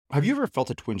Have you ever felt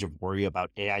a twinge of worry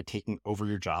about AI taking over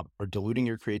your job or diluting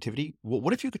your creativity? Well,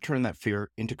 what if you could turn that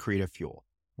fear into creative fuel?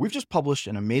 We've just published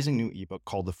an amazing new ebook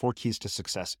called The 4 Keys to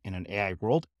Success in an AI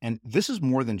World, and this is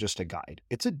more than just a guide.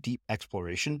 It's a deep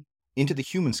exploration into the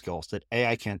human skills that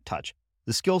AI can't touch,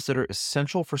 the skills that are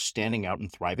essential for standing out and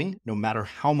thriving, no matter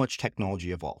how much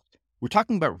technology evolves. We're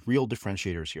talking about real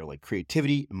differentiators here, like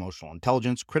creativity, emotional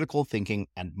intelligence, critical thinking,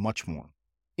 and much more.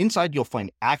 Inside, you'll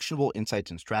find actionable insights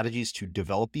and strategies to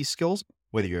develop these skills,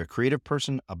 whether you're a creative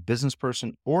person, a business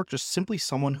person, or just simply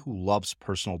someone who loves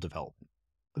personal development.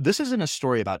 This isn't a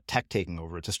story about tech taking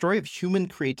over. It's a story of human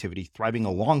creativity thriving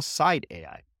alongside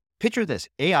AI. Picture this,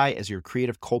 AI as your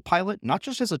creative co-pilot, not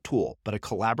just as a tool, but a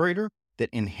collaborator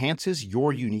that enhances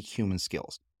your unique human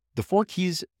skills. The 4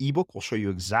 Keys ebook will show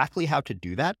you exactly how to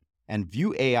do that and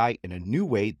view AI in a new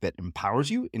way that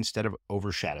empowers you instead of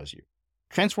overshadows you.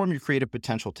 Transform your creative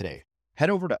potential today. Head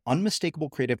over to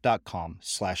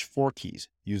unmistakablecreative.com/4keys.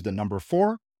 Use the number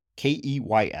 4,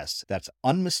 KEYS. That's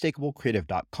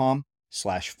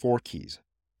unmistakablecreative.com/4keys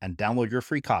and download your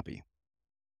free copy.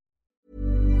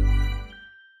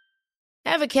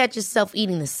 Ever catch yourself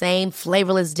eating the same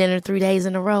flavorless dinner 3 days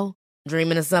in a row?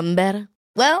 Dreaming of something better?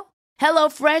 Well,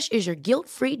 HelloFresh is your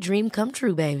guilt-free dream come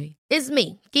true, baby. It's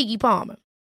me, Keke Palmer.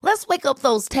 Let's wake up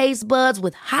those taste buds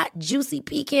with hot, juicy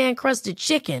pecan-crusted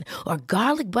chicken or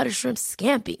garlic butter shrimp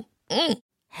scampi.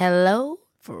 Hello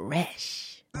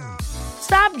Fresh.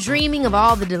 Stop dreaming of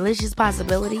all the delicious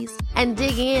possibilities and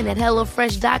dig in at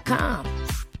HelloFresh.com.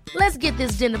 Let's get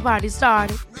this dinner party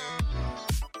started.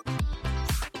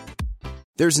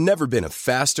 There's never been a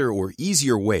faster or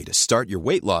easier way to start your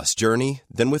weight loss journey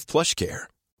than with PlushCare.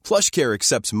 PlushCare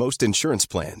accepts most insurance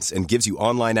plans and gives you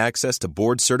online access to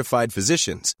board-certified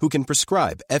physicians who can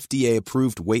prescribe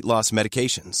FDA-approved weight loss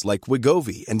medications like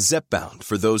Wegovy and Zepbound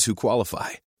for those who qualify.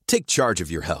 Take charge of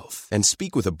your health and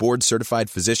speak with a board-certified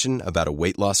physician about a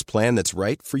weight loss plan that's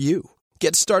right for you.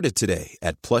 Get started today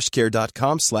at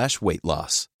plushcare.com/weight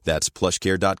loss. That's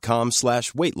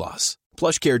plushcare.com/weight loss.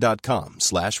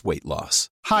 plushcare.com/weight loss.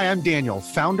 Hi, I'm Daniel,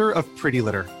 founder of Pretty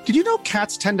Litter. Did you know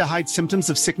cats tend to hide symptoms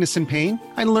of sickness and pain?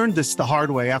 I learned this the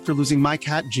hard way after losing my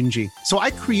cat, Gingy. So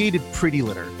I created Pretty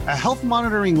Litter, a health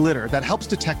monitoring litter that helps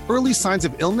detect early signs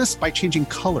of illness by changing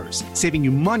colors, saving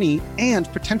you money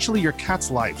and potentially your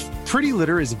cat's life. Pretty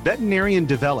Litter is veterinarian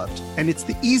developed, and it's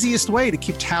the easiest way to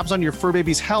keep tabs on your fur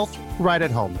baby's health right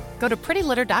at home. Go to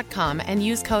prettylitter.com and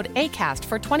use code ACAST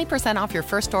for 20% off your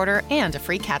first order and a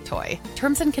free cat toy.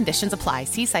 Terms and conditions apply.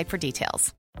 See site for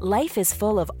details. Life is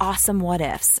full of awesome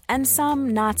what-ifs, and some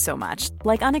not so much,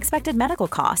 like unexpected medical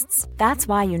costs. That's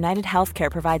why United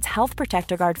Healthcare provides Health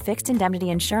Protector Guard fixed indemnity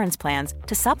insurance plans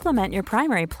to supplement your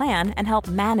primary plan and help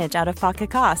manage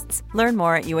out-of-pocket costs. Learn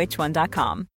more at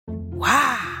uh1.com.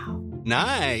 Wow.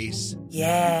 Nice.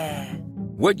 Yeah.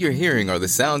 What you're hearing are the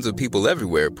sounds of people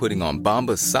everywhere putting on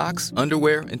Bombas socks,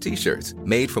 underwear, and T-shirts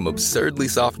made from absurdly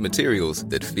soft materials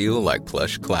that feel like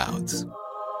plush clouds.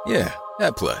 Yeah,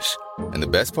 that plush. And the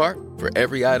best part? For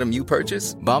every item you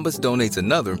purchase, Bombas donates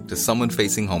another to someone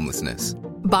facing homelessness.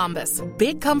 Bombas.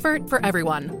 Big comfort for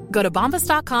everyone. Go to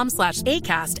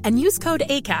bombas.com/ACAST and use code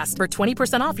ACAST for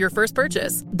 20% off your first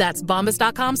purchase. That's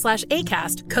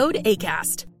bombas.com/ACAST. Code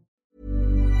ACAST.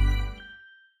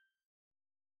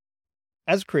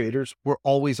 As creators, we're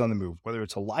always on the move. Whether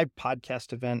it's a live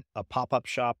podcast event, a pop-up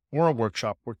shop, or a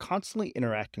workshop, we're constantly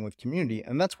interacting with community,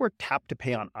 and that's where Tap to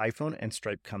Pay on iPhone and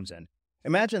Stripe comes in.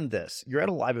 Imagine this. You're at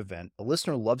a live event, a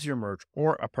listener loves your merch,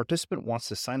 or a participant wants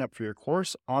to sign up for your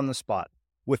course on the spot.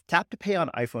 With Tap to Pay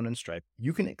on iPhone and Stripe,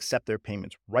 you can accept their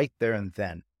payments right there and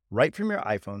then, right from your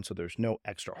iPhone, so there's no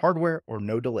extra hardware or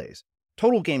no delays.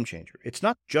 Total game changer. It's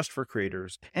not just for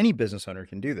creators. Any business owner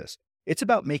can do this. It's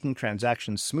about making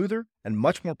transactions smoother and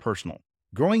much more personal,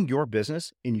 growing your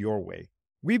business in your way.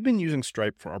 We've been using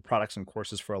Stripe for our products and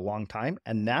courses for a long time,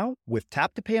 and now with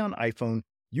Tap to Pay on iPhone,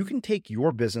 you can take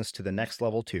your business to the next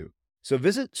level too. So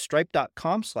visit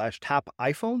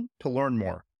stripe.com/tapiphone to learn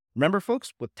more. Remember,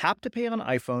 folks, with Tap to Pay on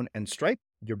iPhone and Stripe,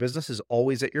 your business is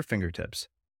always at your fingertips.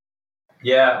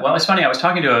 Yeah, well, it's funny. I was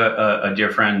talking to a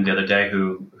dear friend the other day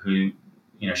who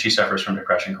she suffers from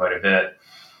depression quite a bit.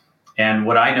 And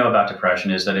what I know about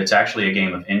depression is that it's actually a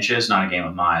game of inches, not a game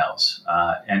of miles.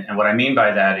 And what I mean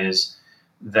by that is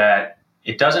that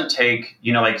it doesn't take,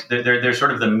 there's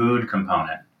sort of the mood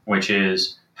component, which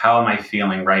is how am I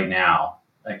feeling right now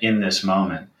in this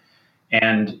moment?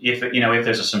 And if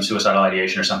there's some suicidal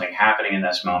ideation or something happening in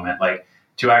this moment, like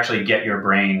to actually get your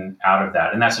brain out of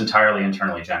that. And that's entirely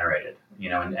internally generated,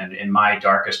 and in my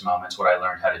darkest moments, what I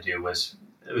learned how to do was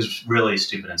really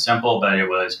stupid and simple, but it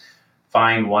was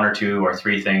find one or two or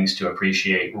three things to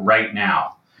appreciate right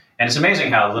now. And it's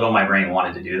amazing how little my brain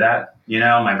wanted to do that.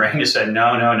 My brain just said, no,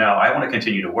 I want to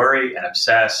continue to worry and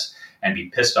obsess and be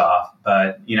pissed off.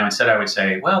 But, instead I would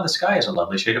say, well, the sky is a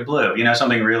lovely shade of blue,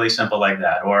 something really simple like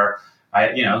that. Or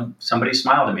somebody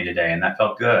smiled at me today and that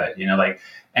felt good,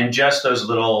 and just those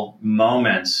little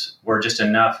moments were just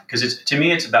enough, because to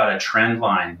me, it's about a trend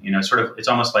line, it's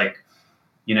almost like,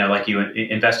 like you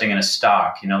investing in a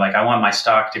stock, like I want my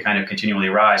stock to kind of continually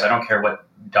rise. I don't care what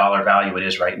dollar value it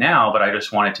is right now, but I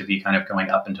just want it to be kind of going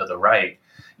up and to the right,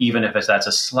 even if that's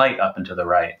a slight up and to the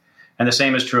right. And the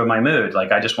same is true of my mood.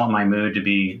 Like I just want my mood to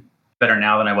be better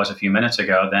now than I was a few minutes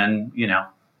ago. Then,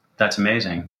 that's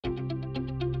amazing.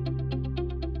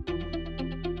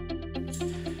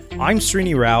 I'm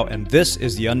Srini Rao, and this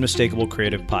is the Unmistakable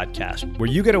Creative Podcast, where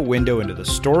you get a window into the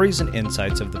stories and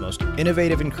insights of the most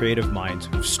innovative and creative minds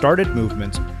who've started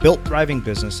movements, built thriving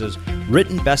businesses,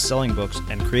 written best-selling books,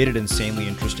 and created insanely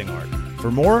interesting art.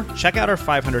 For more, check out our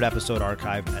 500-episode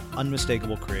archive at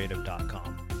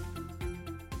unmistakablecreative.com.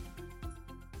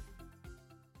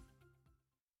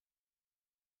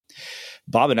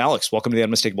 Bob and Alex, welcome to the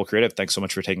Unmistakable Creative. Thanks so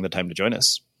much for taking the time to join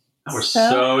us. We're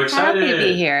so excited. Happy to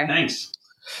be here. Thanks.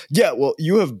 Yeah, well,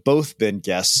 you have both been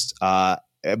guests,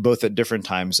 both at different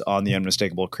times on the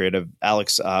Unmistakable Creative.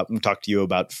 Alex, I talked to you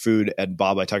about food, and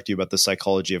Bob, I talked to you about the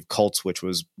psychology of cults, which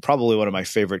was probably one of my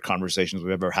favorite conversations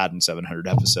we've ever had in 700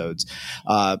 episodes.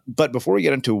 But before we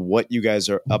get into what you guys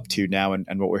are up to now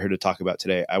and what we're here to talk about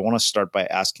today, I want to start by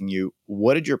asking you,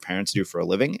 what did your parents do for a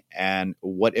living, and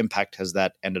what impact has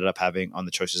that ended up having on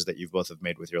the choices that you've both have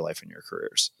made with your life and your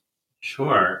careers?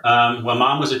 Sure. Well,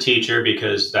 Mom was a teacher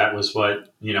because that was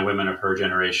what, women of her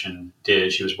generation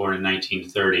did. She was born in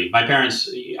 1930. My parents,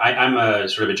 I'm a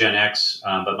sort of a Gen X,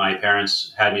 but my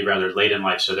parents had me rather late in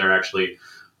life. So they're actually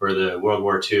were the World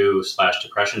War II /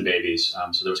 Depression babies.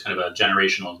 So there was kind of a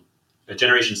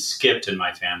generation skipped in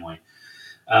my family.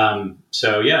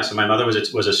 So my mother was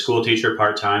a school teacher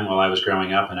part-time while I was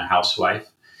growing up and a housewife.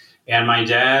 And my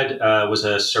dad was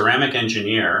a ceramic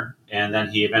engineer, and then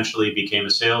he eventually became a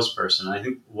salesperson. And I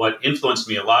think what influenced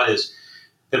me a lot is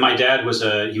that my dad was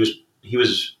he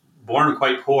was born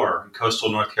quite poor in coastal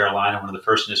North Carolina, one of the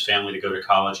first in his family to go to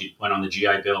college. He went on the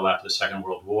GI Bill after the Second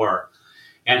World War.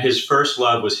 And his first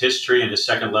love was history, and his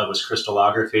second love was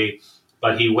crystallography.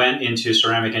 But he went into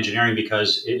ceramic engineering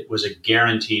because it was a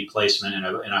guaranteed placement in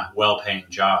a well-paying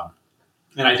job.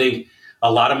 And I think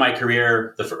a lot of my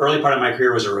career, the early part of my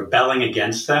career was a rebelling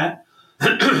against that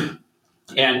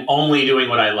and only doing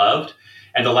what I loved.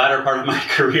 And the latter part of my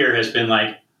career has been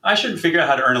like, I should figure out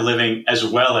how to earn a living as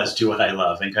well as do what I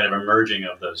love, and kind of a merging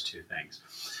of those two things.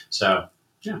 So,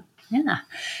 yeah. Yeah.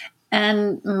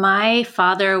 And my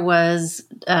father was,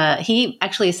 he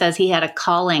actually says he had a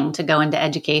calling to go into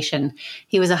education.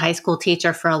 He was a high school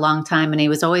teacher for a long time, and he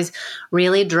was always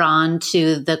really drawn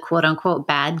to the quote unquote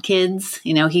bad kids.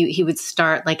 He would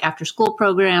start like after school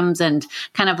programs and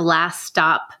kind of last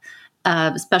stop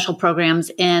special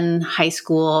programs in high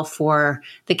school for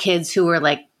the kids who were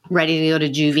like ready to go to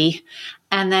juvie.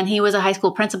 And then he was a high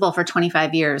school principal for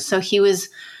 25 years. So he was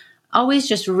always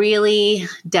just really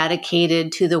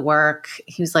dedicated to the work.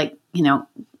 He was like,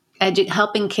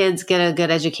 helping kids get a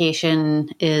good education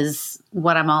is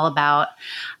what I'm all about.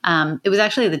 It was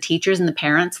actually the teachers and the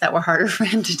parents that were harder for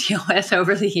him to deal with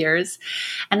over the years.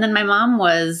 And then my mom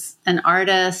was an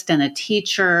artist and a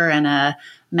teacher and a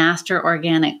master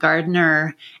organic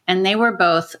gardener. And they were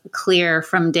both clear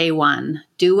from day one.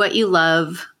 Do what you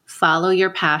love, follow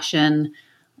your passion.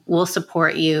 We'll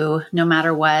support you no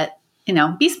matter what.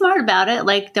 Be smart about it.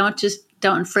 Like,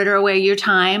 don't fritter away your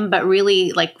time, but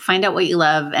really like find out what you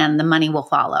love and the money will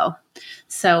follow.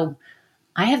 So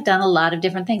I have done a lot of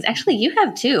different things. Actually, you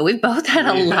have too. We've both had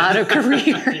a lot of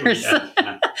careers.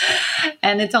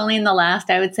 And it's only in the last,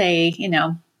 I would say,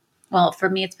 well, for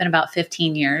me, it's been about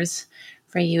 15 years.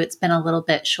 For you, it's been a little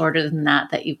bit shorter than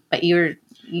that, but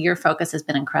your focus has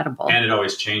been incredible. And it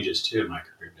always changes too. My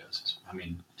career does. I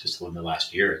mean, just in the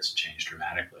last year, it's changed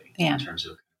dramatically in terms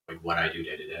of what I do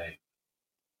day to day.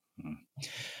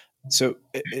 So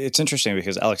it's interesting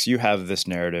because, Alex, you have this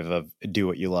narrative of do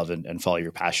what you love and follow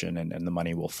your passion and the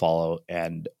money will follow.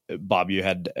 And Bob, you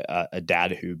had a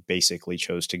dad who basically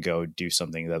chose to go do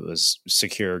something that was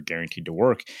secure, guaranteed to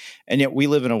work. And yet we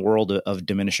live in a world of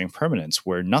diminishing permanence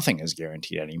where nothing is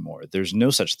guaranteed anymore. There's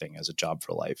no such thing as a job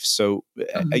for life. So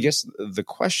I guess the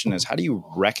question is, how do you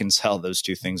reconcile those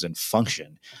two things and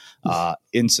function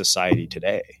in society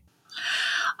today?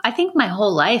 I think my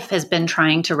whole life has been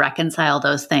trying to reconcile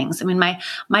those things. I mean,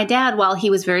 my dad, while he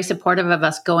was very supportive of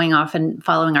us going off and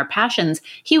following our passions,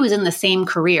 he was in the same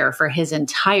career for his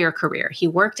entire career. He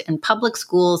worked in public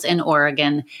schools in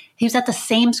Oregon. He was at the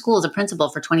same school as a principal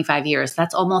for 25 years.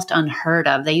 That's almost unheard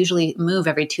of. They usually move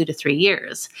every 2 to 3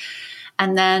 years.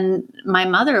 And then my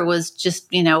mother was just,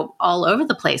 all over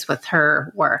the place with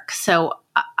her work. So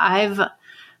I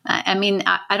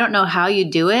don't know how you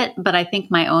do it, but I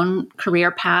think my own career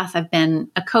path, I've been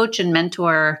a coach and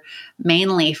mentor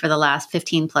mainly for the last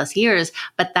 15 plus years,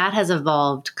 but that has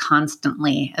evolved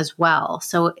constantly as well.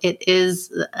 So it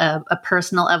is a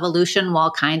personal evolution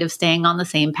while kind of staying on the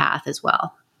same path as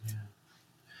well.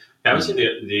 Yeah, I would say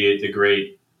the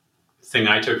great thing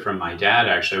I took from my dad,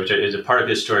 actually, which is a part of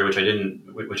his story,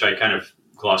 which I kind of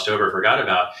glossed over, forgot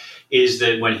about, is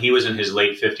that when he was in his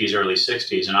late 50s, early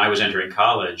 60s, and I was entering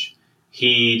college,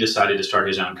 he decided to start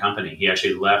his own company. He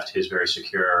actually left his very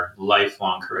secure,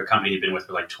 lifelong career company he'd been with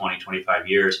for like 20, 25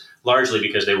 years, largely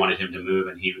because they wanted him to move,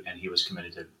 and he was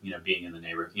committed to, being in the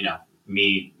neighborhood,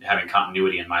 me having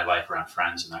continuity in my life around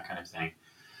friends and that kind of thing.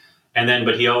 And then,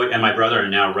 and my brother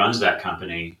now runs that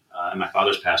company, and my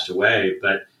father's passed away,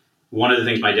 but one of the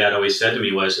things my dad always said to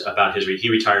me was about he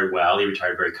retired well. He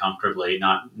retired very comfortably,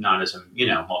 not as a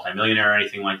multimillionaire or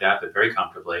anything like that, but very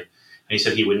comfortably. And he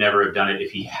said he would never have done it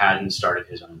if he hadn't started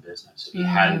his own business, if he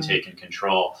hadn't taken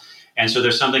control. And so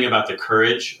there's something about the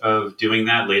courage of doing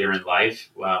that later in life,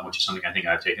 which is something I think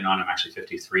I've taken on. I'm actually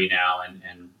 53 now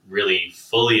and really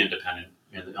fully independent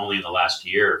only in the last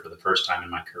year for the first time in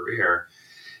my career.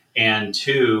 And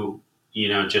two,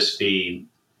 just the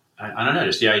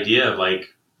idea of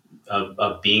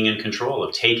of being in control,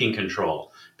 of taking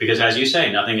control. Because as you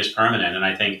say, nothing is permanent. And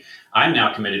I think I'm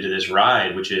now committed to this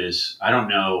ride, which is, I don't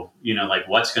know,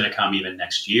 what's going to come even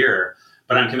next year,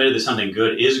 but I'm committed that something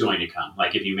good is going to come.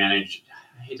 Like if you manage,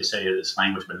 I hate to say this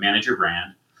language, but manage your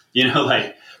brand,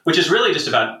 which is really just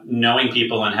about knowing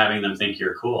people and having them think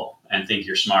you're cool and think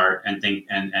you're smart and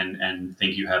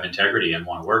think you have integrity and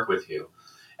want to work with you.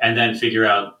 And then figure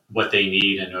out what they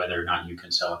need and whether or not you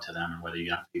can sell it to them, or whether you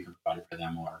can provide it for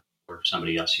them or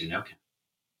somebody else can.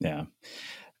 Yeah.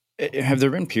 Have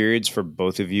there been periods for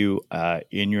both of you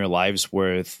in your lives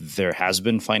where there has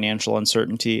been financial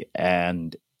uncertainty?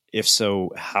 And if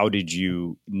so, how did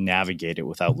you navigate it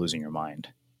without losing your mind?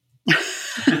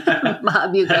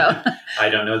 Bob, you go. I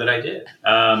don't know that I did.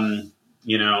 I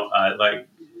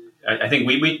think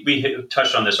we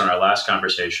touched on this on our last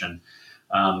conversation.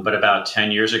 But about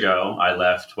 10 years ago, I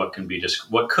left what could be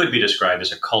described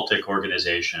as a cultic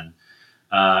organization.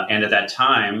 And at that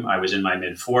time, I was in my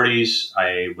mid-40s.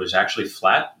 I was actually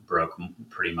flat broke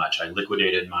pretty much. I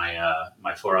liquidated my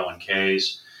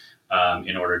 401ks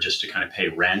in order just to kind of pay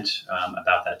rent.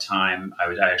 About that time,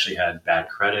 I actually had bad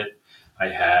credit. I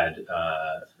had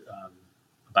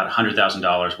about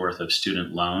 $100,000 worth of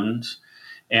student loans.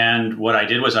 And what I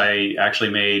did was I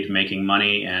actually made making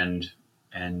money and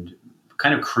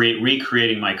kind of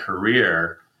recreating my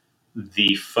career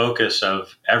the focus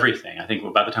of everything. I think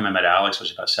about the time I met Alex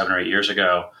was about 7 or 8 years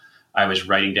ago. I was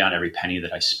writing down every penny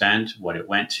that I spent, what it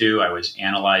went to. I was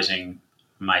analyzing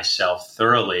myself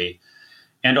thoroughly.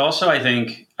 And also, I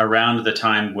think around the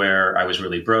time where I was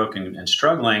really broke and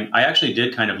struggling, I actually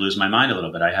did kind of lose my mind a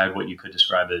little bit. I had what you could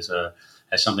describe as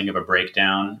something of a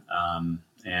breakdown,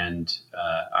 and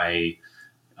I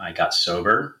got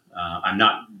sober. I'm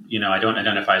not, I don't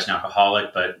identify as an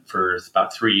alcoholic, but for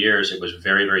about 3 years, it was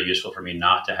very, very useful for me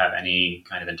not to have any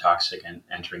kind of intoxicant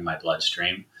entering my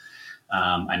bloodstream.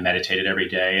 I meditated every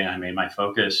day, and I made my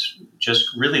focus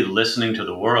just really listening to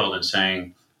the world and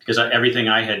saying, because everything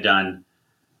I had done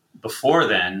before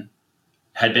then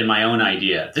had been my own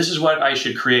idea. This is what I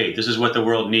should create. This is what the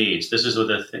world needs. This is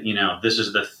this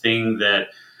is the thing that,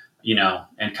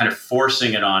 and kind of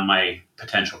forcing it on my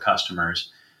potential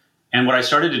customers. And what I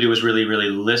started to do was really, really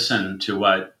listen to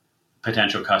what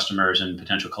potential customers and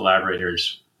potential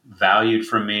collaborators valued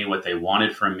from me, what they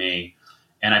wanted from me.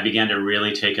 And I began to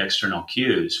really take external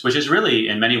cues, which is really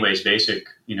in many ways basic,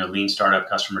 lean startup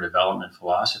customer development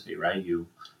philosophy, right? You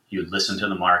listen to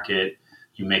the market,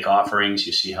 you make offerings,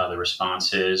 you see how the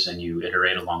response is, and you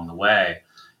iterate along the way.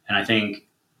 And I think,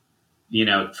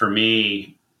 for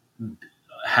me,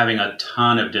 having a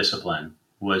ton of discipline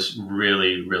was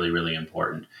really, really, really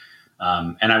important.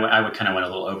 And I would kind of went a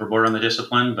little overboard on the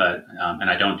discipline, but and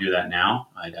I don't do that now.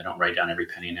 I don't write down every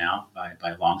penny now by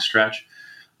a long stretch.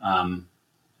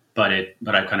 But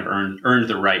I've kind of earned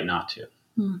the right not to.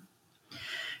 Hmm.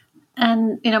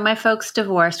 And my folks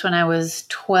divorced when I was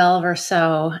 12 or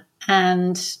so,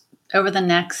 and over the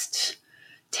next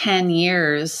 10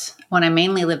 years, when I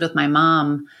mainly lived with my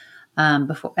mom,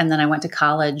 before, and then I went to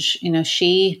college.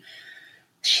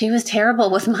 She was terrible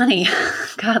with money.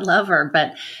 God love her,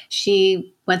 but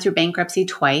she went through bankruptcy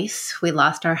twice. We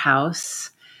lost our house.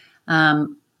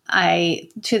 Towards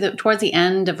the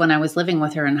end of when I was living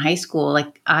with her in high school,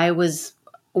 like I was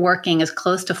working as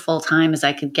close to full time as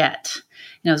I could get.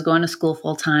 I was going to school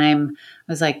full time.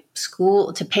 I was like,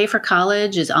 school to pay for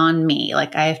college is on me.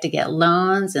 Like I have to get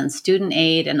loans and student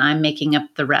aid, and I'm making up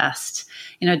the rest.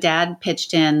 Dad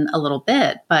pitched in a little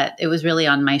bit, but it was really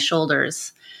on my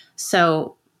shoulders.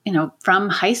 So, from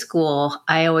high school,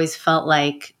 I always felt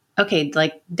like, okay,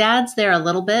 like Dad's there a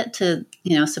little bit to,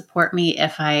 support me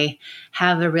if I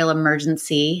have a real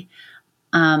emergency.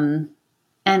 And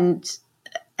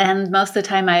most of the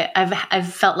time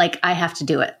I've felt like I have to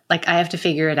do it. Like I have to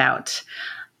figure it out.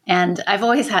 And I've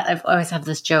always had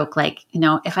this joke, like,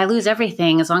 if I lose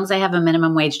everything, as long as I have a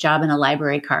minimum wage job and a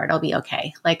library card, I'll be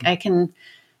okay. Like I can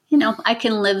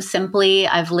live simply.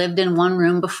 I've lived in one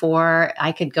room before.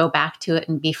 I could go back to it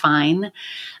and be fine.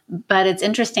 But it's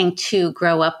interesting to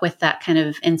grow up with that kind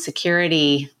of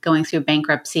insecurity going through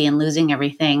bankruptcy and losing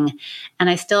everything. And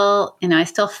I still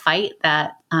fight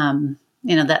that,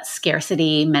 that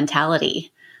scarcity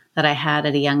mentality that I had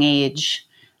at a young age.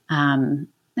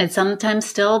 It sometimes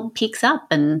still peaks up,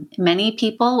 and many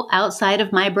people outside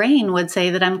of my brain would say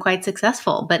that I'm quite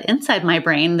successful, but inside my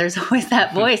brain, there's always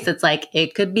that voice that's like,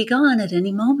 it could be gone at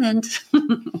any moment.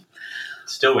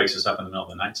 Still wakes us up in the middle of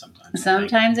the night sometimes.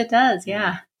 Sometimes it does.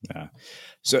 Yeah. Yeah.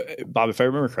 So, Bob, if I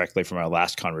remember correctly from our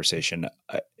last conversation,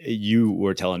 you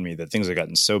were telling me that things had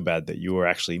gotten so bad that you were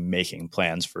actually making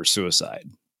plans for suicide.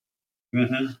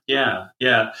 Mm-hmm. Yeah.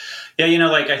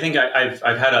 I think I've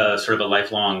had a sort of a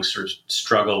lifelong sort of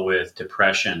struggle with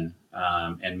depression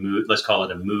and mood. Let's call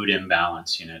it a mood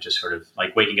imbalance. Just sort of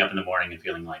like waking up in the morning and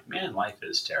feeling like, man, life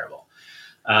is terrible.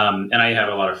 And I have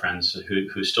a lot of friends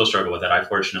who still struggle with that. I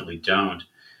fortunately don't.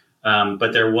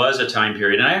 But there was a time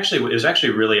period, and it was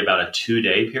actually really about a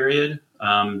 2-day period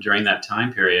during that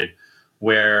time period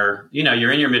where,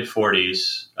 you're in your mid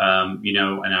 40s,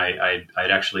 and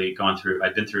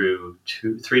I'd been through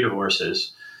 3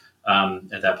 divorces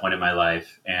at that point in my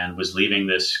life, and was leaving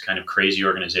this kind of crazy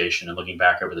organization and looking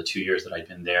back over the 2 years that I'd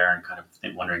been there and kind of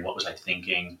wondering, what was I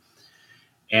thinking?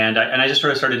 And I just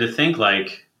sort of started to think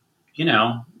like,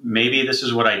 maybe this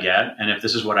is what I get. And if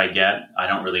this is what I get, I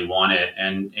don't really want it.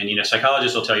 And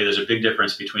psychologists will tell you there's a big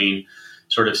difference between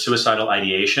sort of suicidal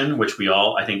ideation, which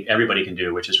I think everybody can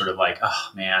do, which is sort of like, oh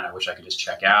man, I wish I could just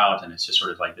check out. And it's just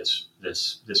sort of like this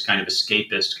kind of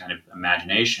escapist kind of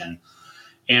imagination,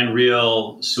 and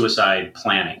real suicide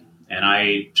planning. And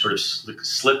I sort of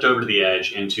slipped over to the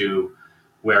edge into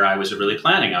where I was really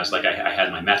planning. I was like, I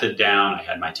had my method down. I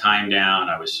had my time down.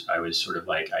 I was sort of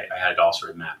like, I had it all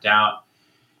sort of mapped out.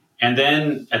 And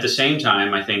then at the same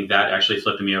time, I think that actually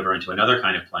flipped me over into another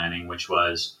kind of planning, which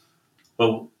was,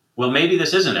 well, maybe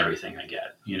this isn't everything I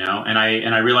get, and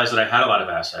I realized that I had a lot of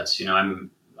assets. I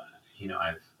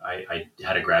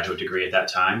had a graduate degree at that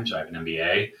time. So I have an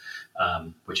MBA,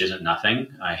 which isn't nothing.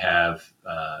 I have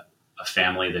a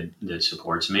family that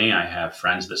supports me. I have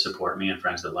friends that support me and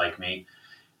friends that like me.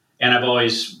 And I've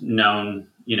always known,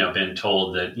 been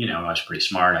told that, I was pretty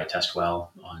smart. I test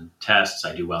well on tests.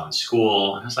 I do well in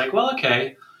school. And I was like, well,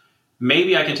 okay,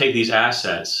 maybe I can take these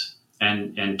assets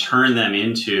and turn them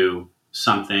into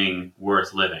something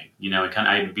worth living.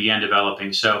 I began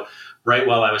developing. So right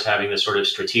while I was having this sort of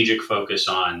strategic focus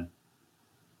on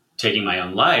taking my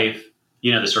own life,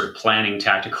 this sort of planning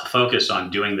tactical focus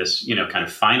on doing this, kind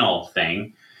of final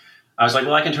thing, I was like,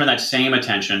 well, I can turn that same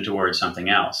attention towards something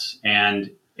else.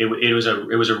 And it was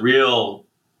a real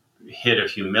hit of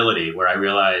humility where I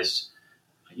realized,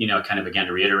 kind of again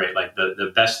to reiterate, like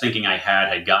the best thinking I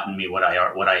had gotten me what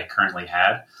I currently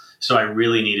had. So I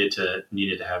really needed to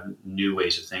have new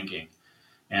ways of thinking.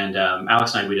 And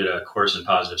Alex and I, we did a course in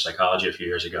positive psychology a few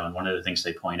years ago, and one of the things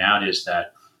they point out is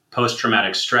that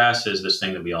post-traumatic stress is this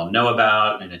thing that we all know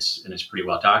about, and it's pretty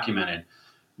well documented.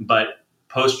 But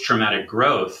post-traumatic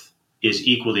growth is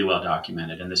equally well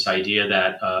documented, and this idea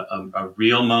that a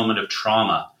real moment of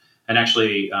trauma, and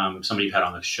actually somebody you've had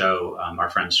on the show, our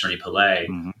friend Cerny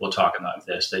Pillay, will talk about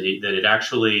this, that it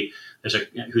actually, he's a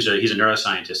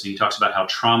neuroscientist, and he talks about how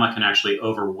trauma can actually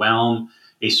overwhelm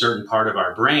a certain part of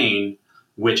our brain,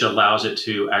 which allows it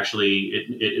to actually,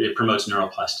 it promotes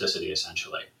neuroplasticity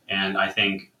essentially. And I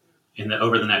think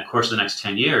over the course of the next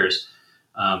 10 years,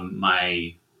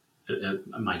 my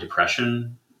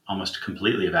depression almost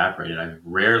completely evaporated. I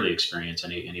rarely experience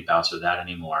any bouts of that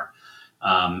anymore.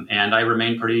 And I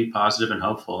remain pretty positive and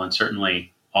hopeful. And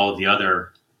certainly all of the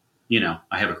other,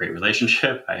 I have a great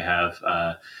relationship. I have,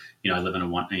 I live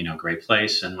in a great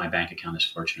place, and my bank account is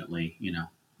fortunately,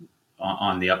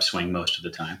 on the upswing most of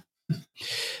the time.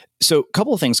 So a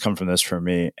couple of things come from this for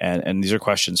me, and these are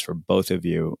questions for both of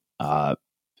you.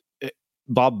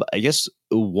 Bob, I guess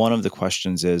one of the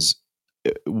questions is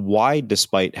why,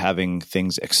 despite having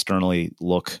things externally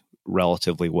look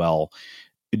relatively well,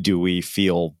 do we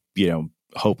feel,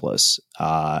 hopeless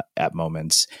at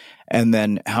moments? And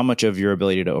then how much of your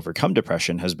ability to overcome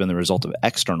depression has been the result of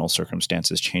external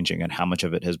circumstances changing, and how much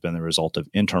of it has been the result of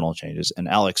internal changes? And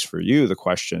Alex, for you, the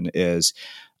question is,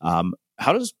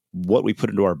 how does what we put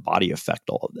into our body affect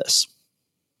all of this?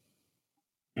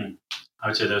 I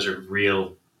would say those are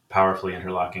real powerfully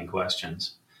interlocking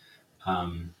questions.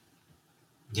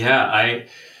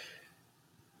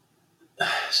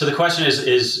 So the question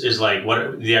is like, what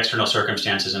are the external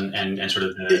circumstances and sort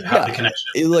of the connection?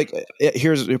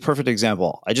 Here's a perfect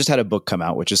example. I just had a book come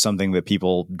out, which is something that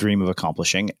people dream of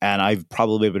accomplishing. And I've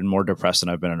probably been more depressed than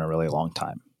I've been in a really long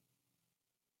time.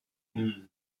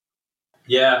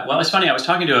 Yeah. Well, it's funny. I was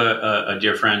talking to a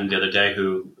dear friend the other day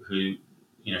who,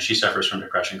 she suffers from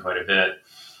depression quite a bit.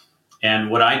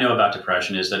 And what I know about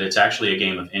depression is that it's actually a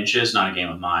game of inches, not a game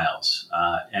of miles.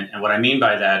 And what I mean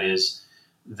by that is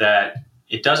that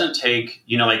it doesn't take,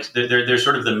 there's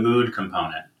sort of the mood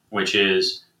component, which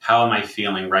is how am I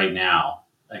feeling right now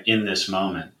in this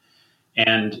moment?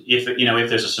 And if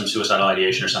there's some suicidal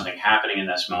ideation or something happening in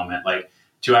this moment, like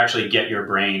to actually get your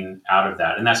brain out of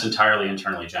that. And that's entirely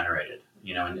internally generated,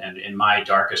 and in my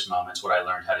darkest moments, what I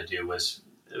learned how to do was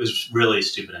really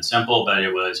stupid and simple, but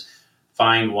it was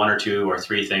find one or two or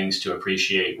three things to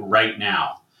appreciate right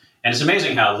now. And it's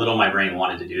amazing how little my brain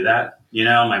wanted to do that.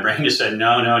 My brain just said, no,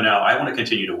 I want to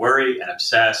continue to worry and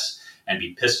obsess and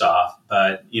be pissed off.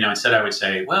 But, instead I would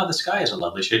say, well, the sky is a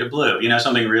lovely shade of blue,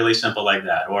 something really simple like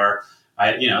that. Or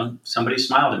somebody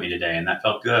smiled at me today and that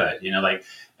felt good,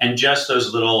 and just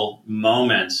those little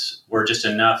moments were just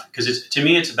enough, because to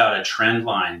me, it's about a trend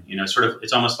line,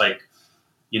 it's almost like,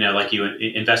 like you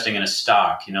investing in a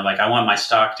stock, I want my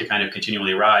stock to kind of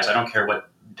continually rise. I don't care what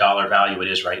dollar value it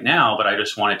is right now, but I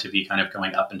just want it to be kind of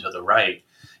going up and to the right,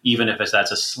 even if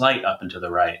that's a slight up and to the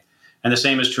right. And the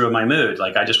same is true of my mood.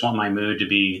 Like, I just want my mood to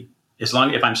be, if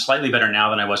I'm slightly better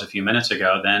now than I was a few minutes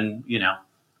ago, then,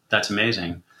 that's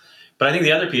amazing. But I think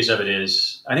the other piece of it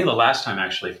is, I think the last time,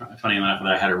 actually, funny enough,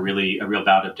 that I had a real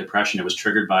bout of depression, it was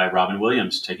triggered by Robin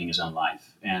Williams taking his own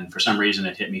life. And for some reason,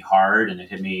 it hit me hard, and it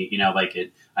hit me,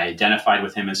 I identified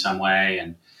with him in some way.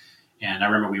 And I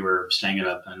remember we were staying at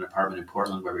an apartment in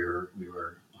Portland where we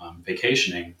were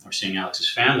vacationing or seeing Alex's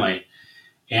family.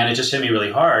 And it just hit me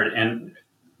really hard. And,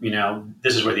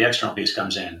 this is where the external piece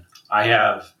comes in. I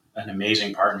have an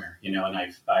amazing partner, and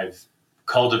I've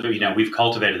cultivated, we've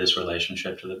cultivated this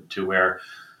relationship to where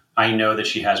I know that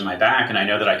she has my back, and I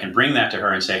know that I can bring that to her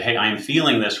and say, hey, I'm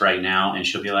feeling this right now. And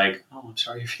she'll be like, oh, I'm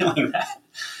sorry you're feeling that.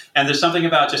 And there's something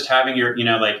about just having your,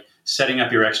 setting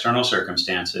up your external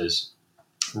circumstances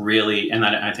really, and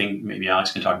I think maybe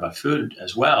Alex can talk about food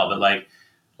as well, but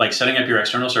like setting up your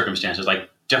external circumstances, like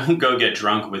don't go get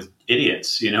drunk with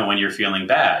idiots, when you're feeling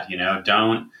bad,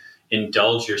 don't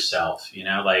indulge yourself,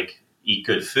 like eat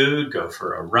good food, go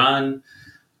for a run,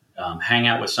 hang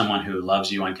out with someone who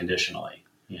loves you unconditionally,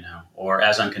 or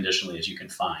as unconditionally as you can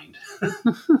find.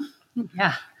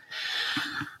 Yeah.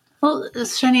 Well,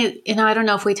 Shani, I don't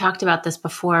know if we talked about this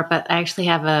before, but I actually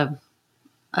have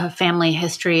a family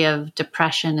history of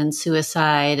depression and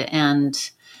suicide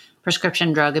and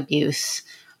prescription drug abuse.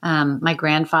 My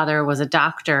grandfather was a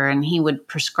doctor, and he would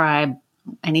prescribe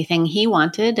anything he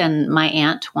wanted and my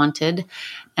aunt wanted.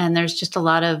 And there's just a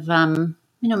lot of,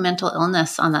 mental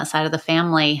illness on that side of the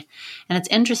family. And it's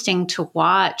interesting to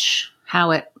watch how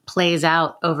it plays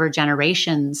out over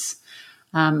generations.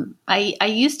 I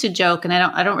used to joke, and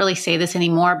I don't really say this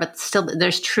anymore, but still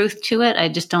there's truth to it. I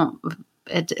just don't,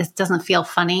 it doesn't feel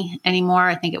funny anymore.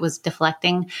 I think it was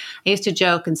deflecting. I used to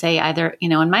joke and say either,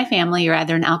 in my family, you're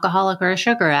either an alcoholic or a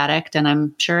sugar addict. And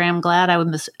I'm sure I'm glad I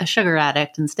was a sugar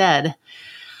addict instead.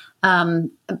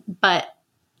 But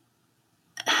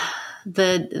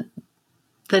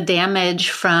the damage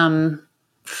from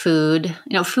food,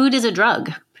 food is a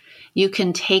drug. You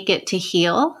can take it to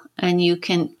heal, and you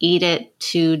can eat it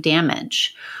to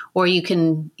damage, or you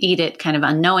can eat it kind of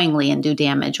unknowingly and do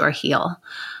damage or heal.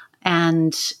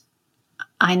 And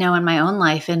I know in my own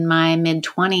life, in my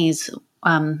mid-20s,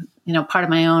 part of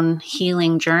my own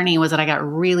healing journey was that I got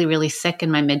really, really sick in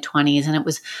my mid-20s, and it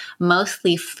was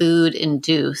mostly food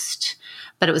induced,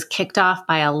 but it was kicked off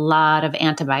by a lot of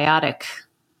antibiotic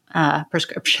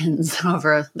prescriptions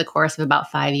over the course of about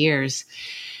 5 years.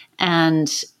 And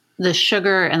the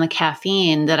sugar and the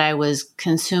caffeine that I was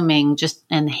consuming just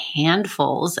in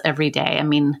handfuls every day. I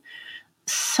mean,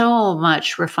 so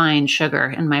much refined sugar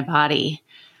in my body.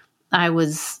 I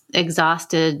was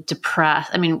exhausted, depressed.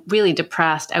 I mean, really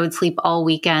depressed. I would sleep all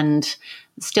weekend,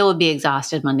 still would be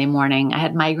exhausted Monday morning. I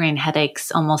had migraine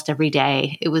headaches almost every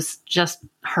day. It was just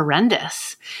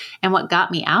horrendous. And what got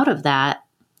me out of that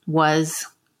was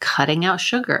cutting out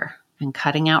sugar and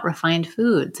cutting out refined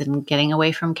foods and getting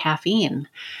away from caffeine.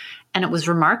 And it was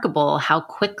remarkable how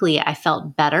quickly I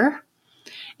felt better.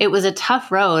 It was a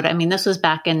tough road. I mean, this was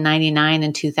back in 99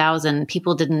 and 2000.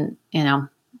 People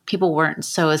weren't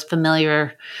so as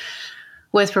familiar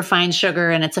with refined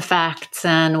sugar and its effects,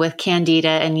 and with candida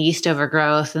and yeast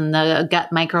overgrowth and the gut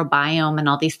microbiome and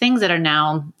all these things that are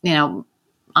now,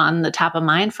 on the top of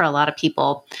mind for a lot of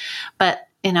people. But,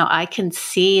 I can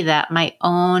see that my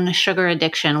own sugar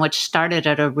addiction, which started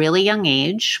at a really young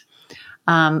age,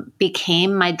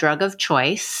 became my drug of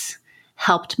choice,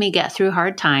 helped me get through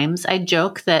hard times. I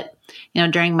joke that,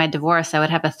 during my divorce, I would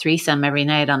have a threesome every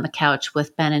night on the couch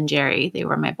with Ben and Jerry. They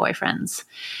were my boyfriends.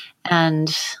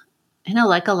 And,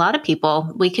 like a lot of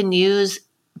people, we can use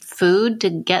food to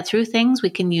get through things. We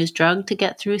can use drug to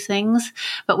get through things,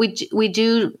 but we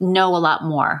do know a lot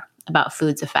more about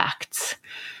food's effects.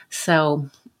 So,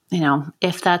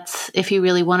 if you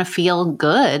really want to feel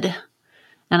good,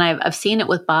 and I've seen it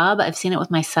with Bob, I've seen it with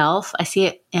myself. I see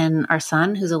it in our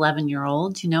son, who's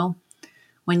 11-year-old,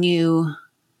 when you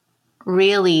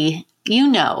really,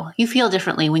 you feel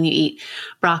differently when you eat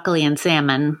broccoli and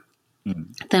salmon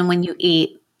than when you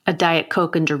eat a Diet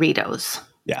Coke and Doritos.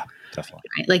 Yeah, definitely.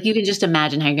 Right? Like, you can just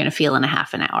imagine how you're going to feel in a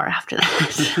half an hour after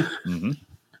that. Mm-hmm.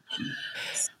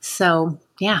 So,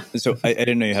 yeah. So I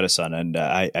didn't know you had a son, and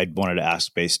I wanted to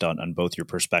ask, based on both your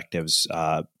perspectives,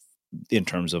 in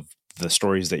terms of the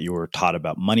stories that you were taught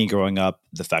about money growing up,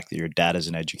 the fact that your dad is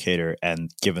an educator,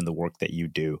 and given the work that you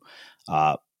do,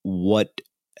 what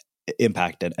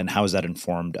impact and how has that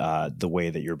informed the way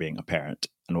that you're being a parent?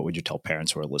 And what would you tell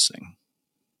parents who are listening?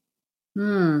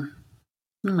 Oh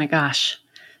my gosh.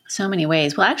 So many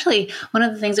ways. Well, actually, one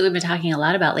of the things that we've been talking a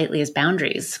lot about lately is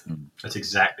boundaries. That's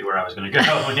exactly where I was going to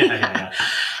go. Yeah.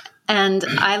 And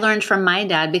I learned from my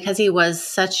dad, because he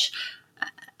was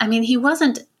he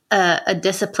wasn't a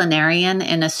disciplinarian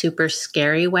in a super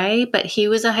scary way, but he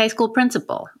was a high school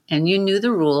principal, and you knew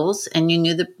the rules and you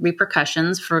knew the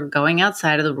repercussions for going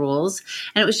outside of the rules.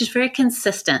 And it was just very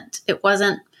consistent. It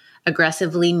wasn't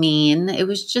aggressively mean. It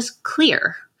was just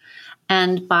clear.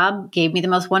 And Bob gave me the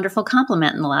most wonderful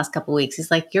compliment in the last couple of weeks.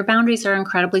 He's like, your boundaries are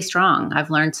incredibly strong. I've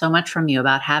learned so much from you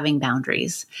about having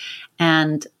boundaries.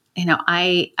 And,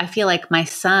 I feel like my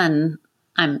son,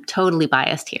 I'm totally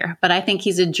biased here, but I think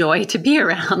he's a joy to be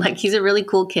around. Like, he's a really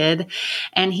cool kid,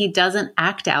 and he doesn't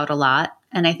act out a lot.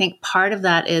 And I think part of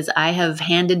that is I have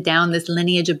handed down this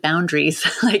lineage of boundaries.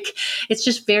 Like, it's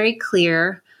just very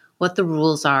clear what the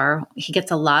rules are. He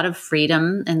gets a lot of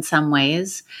freedom in some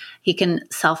ways. He can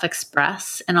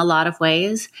self-express in a lot of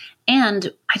ways.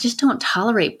 And I just don't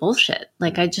tolerate bullshit.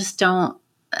 Like, I just don't,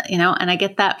 and I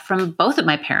get that from both of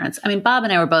my parents. I mean, Bob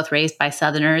and I were both raised by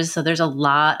Southerners, so there's a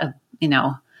lot of,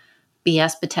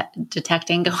 BS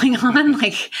detecting going on.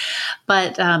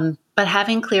 But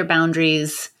having clear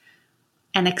boundaries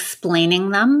and explaining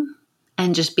them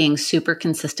and just being super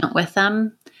consistent with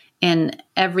them in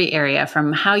every area,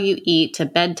 from how you eat to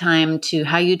bedtime to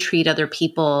how you treat other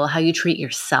people, how you treat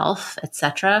yourself,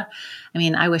 etc. I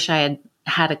mean, I wish I had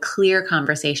had a clear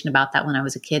conversation about that when I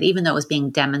was a kid, even though it was being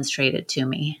demonstrated to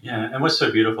me. Yeah, and what's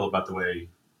so beautiful about the way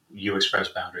you express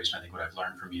boundaries, and I think what I've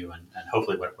learned from you, and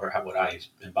hopefully what I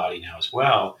embody now as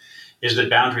well, is that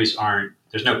boundaries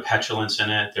there's no petulance in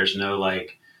it. There's no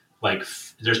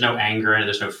there's no anger in it.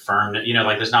 There's no firmness.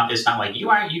 It's not like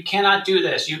you cannot do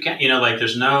this. You can't.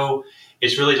 There's no.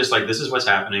 It's really just like, this is what's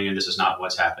happening, and this is not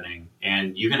what's happening,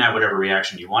 and you can have whatever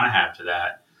reaction you want to have to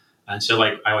that. And so,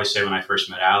 like I always say, when I first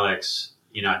met Alex,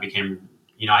 I became,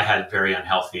 I had very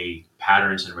unhealthy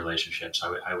patterns in relationships.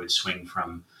 I would swing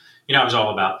from, I was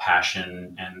all about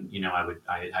passion, and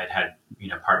I'd had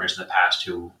partners in the past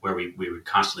where we would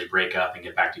constantly break up and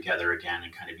get back together again,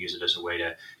 and kind of use it as a way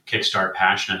to kickstart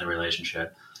passion in the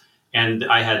relationship. And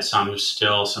I had some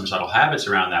subtle habits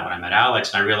around that when I met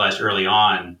Alex, and I realized early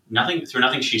on, nothing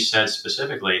she said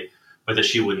specifically, but that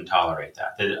she wouldn't tolerate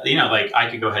that. That I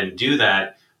could go ahead and do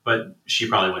that, but she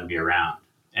probably wouldn't be around.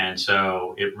 And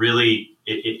so it really,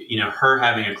 her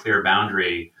having a clear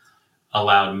boundary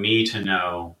allowed me to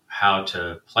know how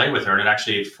to play with her. And it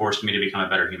actually forced me to become a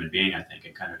better human being, I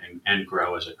think, and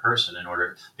grow as a person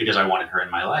because I wanted her in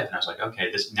my life. And I was like,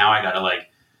 okay, now I got to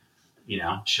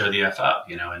show the F up,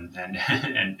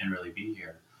 and really be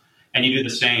here. And you do the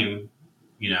same,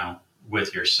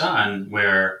 with your son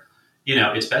where,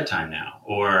 it's bedtime now,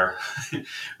 or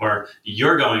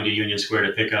you're going to Union Square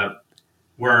to pick up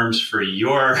worms for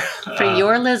your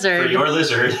lizard. For your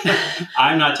lizard.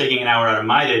 I'm not taking an hour out of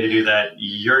my day to do that.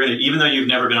 You're going to, even though you've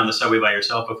never been on the subway by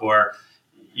yourself before,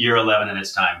 you're 11 and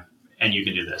it's time, and you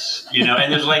can do this,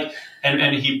 and there's like,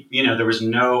 and he, there was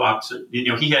no option,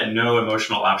 he had no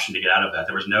emotional option to get out of that.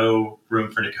 There was no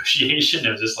room for negotiation.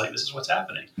 It was just like, this is what's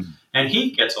happening. Mm-hmm. And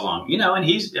he gets along,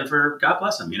 and for God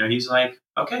bless him, he's like,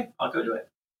 okay, I'll go do it.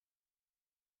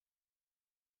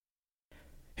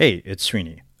 Hey, it's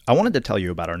Srini. I wanted to tell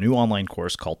you about our new online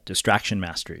course called Distraction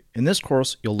Mastery. In this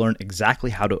course, you'll learn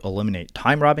exactly how to eliminate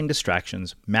time-robbing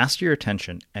distractions, master your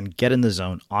attention, and get in the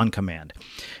zone on command.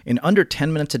 In under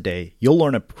 10 minutes a day, you'll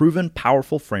learn a proven,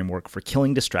 powerful framework for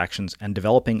killing distractions and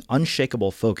developing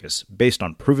unshakable focus based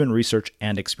on proven research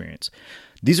and experience.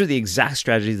 These are the exact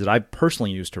strategies that I've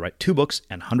personally used to write 2 books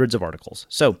and hundreds of articles.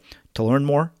 So, to learn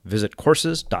more, visit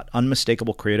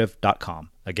courses.unmistakablecreative.com.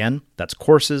 Again, that's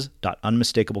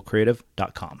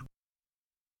courses.unmistakablecreative.com.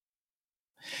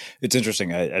 It's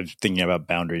interesting. I'm thinking about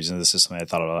boundaries, and this is something I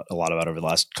thought a lot about over the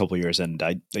last couple of years. And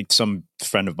some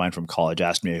friend of mine from college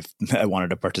asked me if I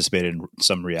wanted to participate in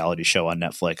some reality show on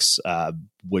Netflix,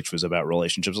 which was about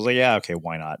relationships. I was like, yeah, okay,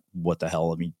 why not? What the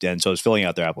hell? And so I was filling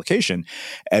out their application,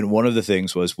 and one of the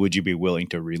things was, would you be willing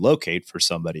to relocate for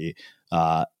somebody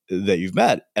that you've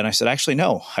met? And I said, actually,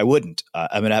 no, I wouldn't.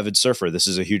 I'm an avid surfer. This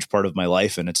is a huge part of my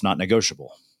life, and it's not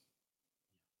negotiable.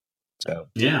 So,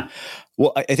 yeah.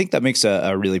 Well, I think that makes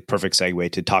a really perfect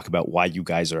segue to talk about why you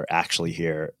guys are actually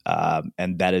here.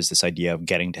 And that is this idea of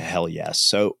getting to hell yes.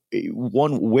 So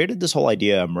one, where did this whole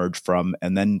idea emerge from?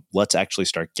 And then let's actually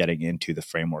start getting into the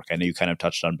framework. I know you kind of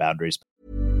touched on boundaries.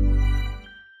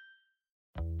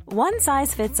 One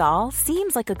size fits all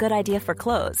seems like a good idea for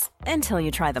clothes until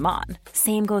you try them on.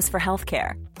 Same goes for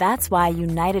healthcare. That's why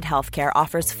United Healthcare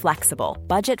offers flexible,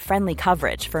 budget-friendly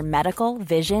coverage for medical,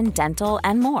 vision, dental,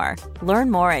 and more.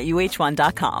 Learn more at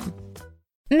uh1.com.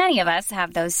 Many of us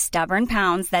have those stubborn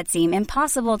pounds that seem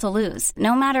impossible to lose,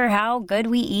 no matter how good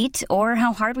we eat or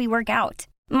how hard we work out.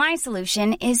 My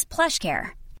solution is PlushCare.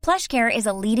 PlushCare is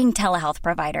a leading telehealth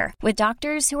provider with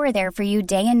doctors who are there for you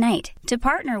day and night to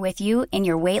partner with you in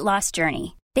your weight loss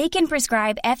journey. They can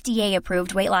prescribe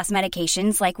FDA-approved weight loss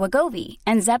medications like Wegovy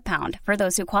and Zepbound for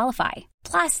those who qualify.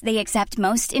 Plus, they accept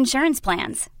most insurance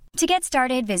plans. To get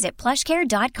started, visit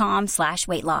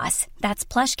plushcare.com/weightloss. That's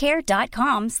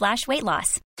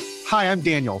plushcare.com/weightloss. Hi, I'm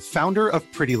Daniel, founder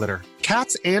of Pretty Litter.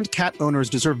 Cats and cat owners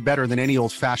deserve better than any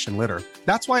old-fashioned litter.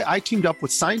 That's why I teamed up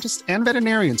with scientists and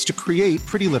veterinarians to create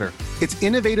Pretty Litter. Its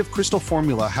innovative crystal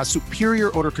formula has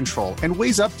superior odor control and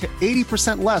weighs up to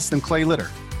 80% less than clay litter.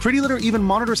 Pretty Litter even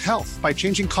monitors health by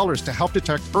changing colors to help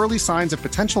detect early signs of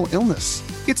potential illness.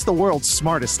 It's the world's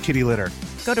smartest kitty litter.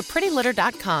 Go to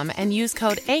prettylitter.com and use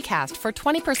code ACAST for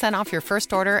 20% off your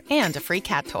first order and a free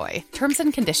cat toy. Terms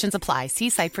and conditions apply. See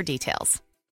site for details.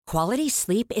 Quality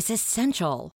sleep is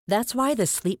essential. That's why the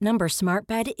Sleep Number Smart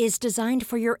Bed is designed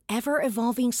for your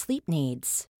ever-evolving sleep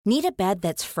needs. Need a bed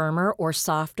that's firmer or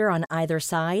softer on either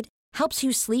side? Helps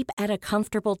you sleep at a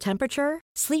comfortable temperature?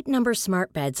 Sleep Number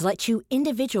Smart Beds let you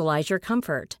individualize your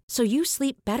comfort, so you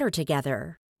sleep better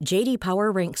together. J.D.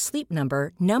 Power ranks Sleep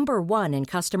Number #1 in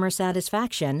customer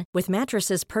satisfaction with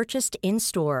mattresses purchased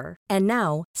in-store. And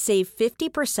now, save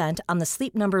 50% on the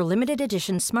Sleep Number Limited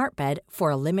Edition Smart Bed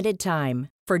for a limited time.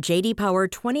 For J.D. Power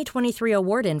 2023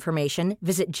 award information,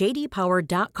 visit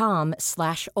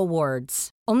jdpower.com/awards.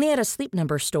 Only at a Sleep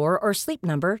Number store or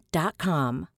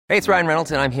sleepnumber.com. Hey, it's Ryan Reynolds,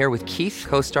 and I'm here with Keith,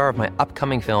 co-star of my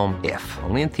upcoming film, If,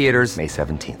 only in theaters May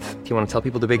 17th. Do you want to tell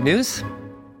people the big news?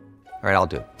 All right, I'll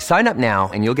do it. Sign up now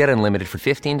and you'll get unlimited for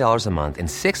 $15 a month and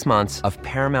 6 months of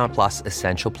Paramount Plus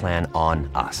Essential Plan on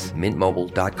us.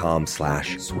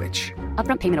 MintMobile.com/switch.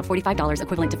 Upfront payment of $45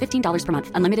 equivalent to $15 per month.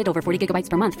 Unlimited over 40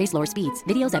 gigabytes per month. Face lower speeds.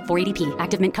 Videos at 480p.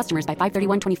 Active Mint customers by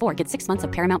 531.24 get 6 months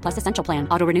of Paramount Plus Essential Plan.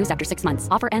 Auto renews after 6 months.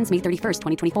 Offer ends May 31st,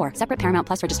 2024. Separate Paramount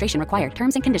Plus registration required.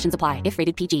 Terms and conditions apply if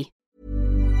rated PG.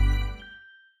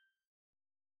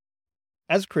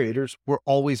 As creators, we're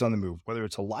always on the move. Whether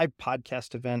it's a live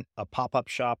podcast event, a pop-up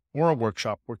shop, or a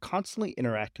workshop, we're constantly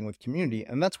interacting with community,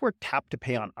 and that's where Tap to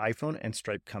Pay on iPhone and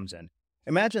Stripe comes in.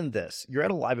 Imagine this. You're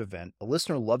at a live event, a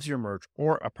listener loves your merch,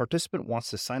 or a participant wants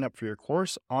to sign up for your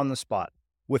course on the spot.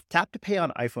 With Tap to Pay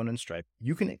on iPhone and Stripe,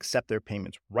 you can accept their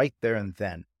payments right there and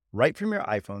then, right from your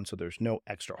iPhone, so there's no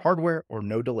extra hardware or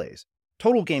no delays.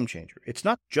 Total game changer. It's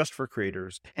not just for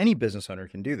creators. Any business owner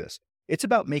can do this. It's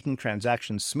about making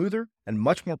transactions smoother and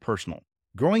much more personal,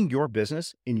 growing your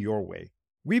business in your way.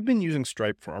 We've been using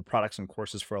Stripe for our products and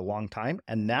courses for a long time,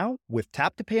 and now with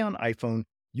Tap to Pay on iPhone,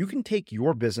 you can take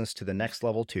your business to the next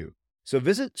level too. So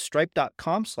visit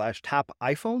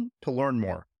stripe.com/tapiphone to learn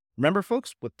more. Remember,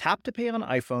 folks, with Tap to Pay on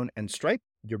iPhone and Stripe,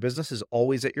 your business is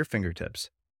always at your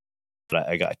fingertips. But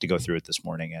I got to go through it this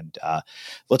morning, and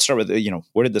let's start with,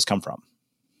 where did this come from?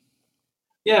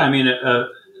 Yeah, I mean, a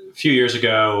few years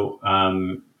ago,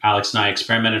 Alex and I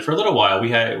experimented for a little while.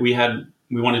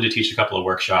 We wanted to teach a couple of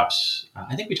workshops.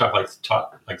 I think we taught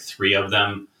like 3 of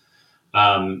them,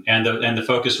 and the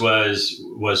focus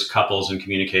was couples and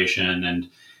communication,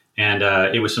 and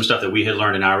it was some stuff that we had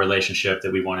learned in our relationship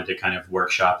that we wanted to kind of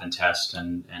workshop and test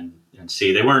and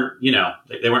see. They weren't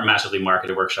they weren't massively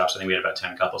marketed workshops. I think we had about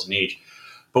 10 couples in each.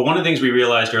 But one of the things we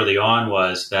realized early on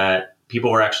was that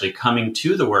people were actually coming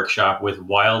to the workshop with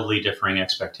wildly differing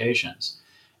expectations.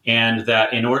 And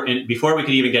that before we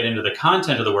could even get into the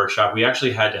content of the workshop, we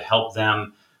actually had to help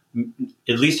them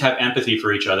at least have empathy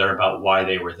for each other about why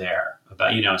they were there.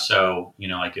 About how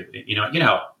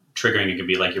triggering it can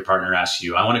be, like your partner asks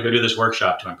you, "I want to go do this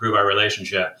workshop to improve our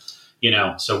relationship."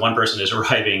 So one person is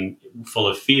arriving full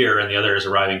of fear, and the other is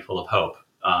arriving full of hope.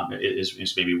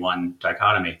 Is maybe one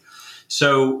dichotomy.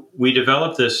 So we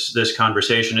developed this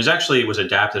conversation. It was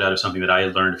adapted out of something that I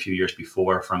had learned a few years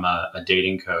before from a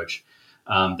dating coach.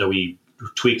 That we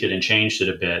tweaked it and changed it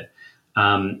a bit.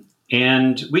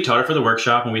 And we taught it for the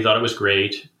workshop, and we thought it was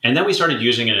great. And then we started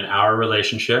using it in our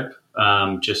relationship,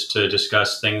 just to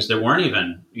discuss things that weren't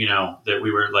even, that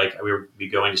we were be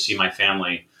going to see my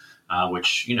family,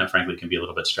 which, frankly can be a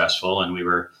little bit stressful. And we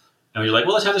were like,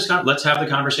 well, let's have the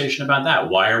conversation about that.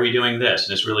 Why are we doing this?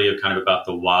 And it's really kind of about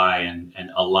the why and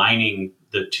aligning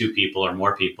the 2 people or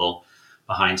more people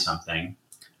behind something.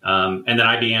 And then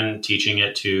I began teaching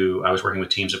it I was working with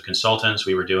teams of consultants.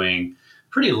 We were doing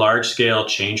pretty large scale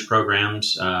change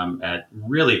programs at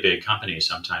really big companies,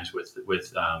 sometimes with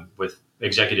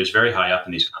executives very high up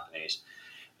in these companies.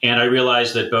 And I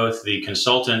realized that both the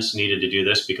consultants needed to do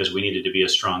this because we needed to be a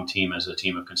strong team as a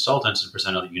team of consultants and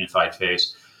present a unified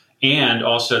face. And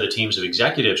also the teams of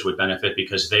executives would benefit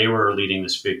because they were leading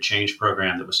this big change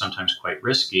program that was sometimes quite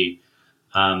risky.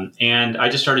 And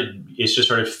it just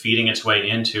started feeding its way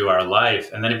into our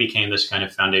life. And then it became this kind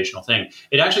of foundational thing.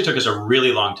 It actually took us a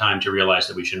really long time to realize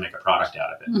that we should make a product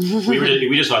out of it.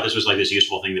 We just thought this was like this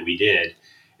useful thing that we did.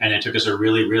 And it took us a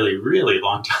really, really, really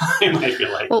long time, I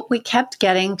feel like. Well, we kept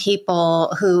getting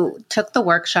people who took the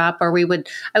workshop, or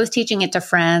I was teaching it to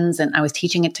friends and I was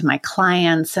teaching it to my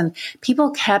clients, and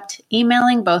people kept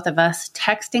emailing both of us,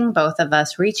 texting both of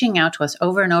us, reaching out to us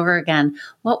over and over again.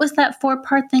 What was that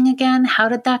 4-part thing again? How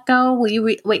did that go? Will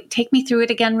you take me through it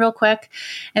again real quick?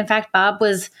 In fact, Bob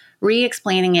was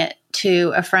re-explaining it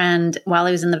to a friend while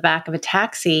he was in the back of a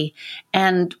taxi.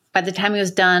 And by the time he was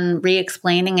done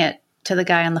re-explaining it to the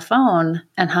guy on the phone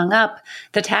and hung up,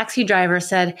 the taxi driver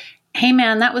said, "Hey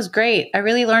man, that was great. I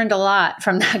really learned a lot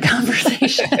from that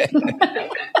conversation."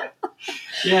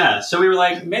 Yeah. So we were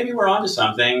like, maybe we're onto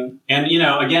something. And,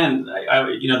 again,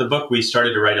 the book, we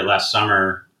started to write it last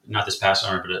summer, not this past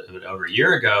summer, but over a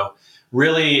year ago.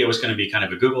 Really, it was going to be kind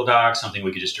of a Google Doc, something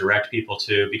we could just direct people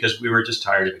to, because we were just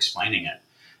tired of explaining it.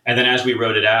 And then as we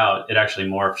wrote it out, it actually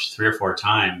morphed 3 or 4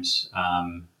 times.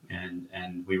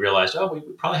 And we realized, we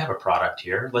probably have a product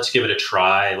here. Let's give it a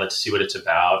try. Let's see what it's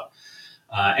about.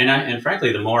 And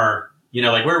frankly, the more,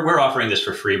 we're offering this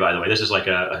for free, by the way. This is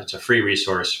it's a free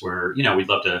resource where, we'd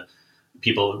love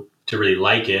people to really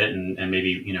like it and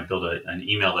maybe, build an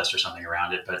email list or something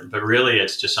around it. But really,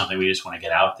 it's just something we just want to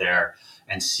get out there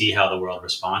and see how the world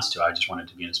responds to. I just want it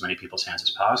to be in as many people's hands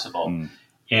as possible. Mm.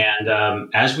 And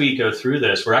as we go through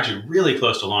this, we're actually really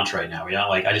close to launch right now.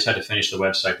 I just had to finish the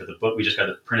website, but the book, we just got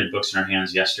the printed books in our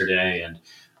hands yesterday, and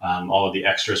all of the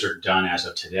extras are done as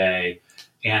of today.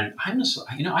 And I'm just,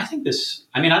 I think this,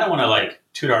 I don't want to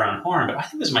toot our own horn, but I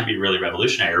think this might be really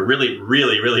revolutionary or really,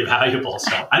 really, really valuable.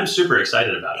 So I'm super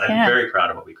excited about it. Yeah. I'm very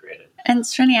proud of what we created. And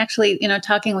Srini, actually,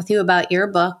 talking with you about your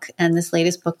book and this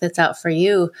latest book that's out for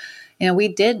you,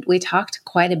 we talked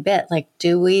quite a bit.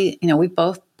 We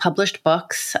both published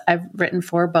books. I've written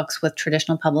 4 books with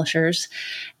traditional publishers,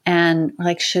 and we're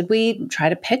like, should we try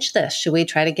to pitch this? Should we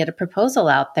try to get a proposal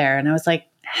out there? And I was like,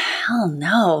 hell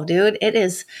no, dude.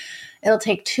 It'll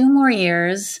take 2 more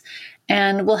years,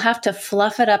 and we'll have to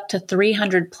fluff it up to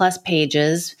 300 plus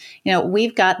pages.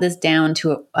 We've got this down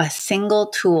to a single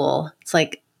tool. It's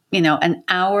an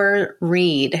hour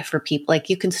read for people.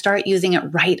 You can start using it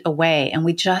right away. And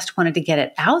we just wanted to get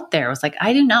it out there. It was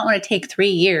I do not want to take 3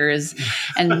 years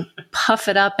and puff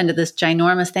it up into this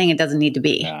ginormous thing it doesn't need to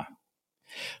be. Yeah.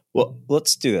 Well,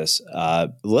 let's do this.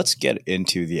 Let's get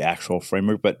into the actual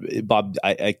framework. But Bob,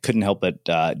 I couldn't help but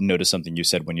notice something you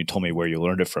said when you told me where you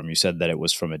learned it from. You said that it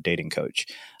was from a dating coach.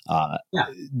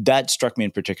 That struck me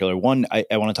in particular. One, I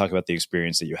want to talk about the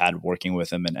experience that you had working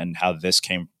with him and how this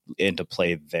came into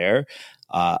play there.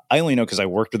 I only know because I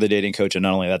worked with a dating coach, and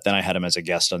not only that, then I had him as a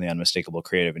guest on the Unmistakable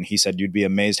Creative. And he said, you'd be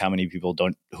amazed how many people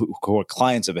who are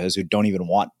clients of his who don't even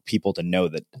want people to know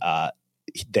that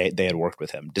they had worked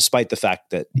with him, despite the fact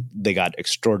that they got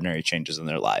extraordinary changes in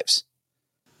their lives.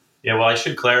 Yeah, well, I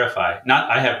should clarify.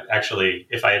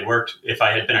 If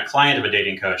I had been a client of a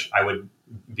dating coach, I would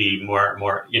be more,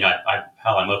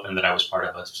 I'm open that I was part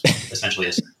of essentially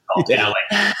a cult. Yeah.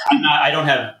 I don't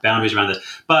have boundaries around this,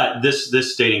 but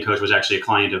this dating coach was actually a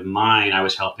client of mine. I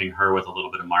was helping her with a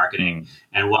little bit of marketing.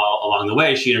 And while along the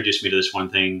way, she introduced me to this one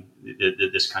thing,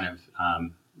 this kind of,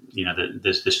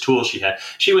 this tool she had.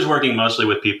 She was working mostly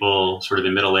with people sort of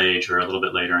in middle age or a little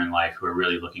bit later in life who are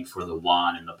really looking for the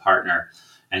one and the partner.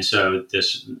 And so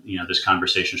this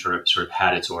conversation sort of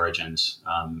had its origins,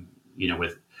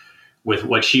 with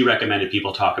what she recommended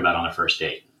people talk about on a first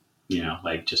date,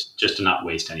 like just to not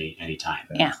waste any time.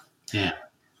 Yeah.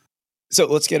 So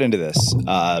let's get into this.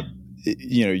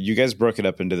 You guys broke it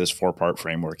up into this 4-part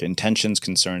framework: intentions,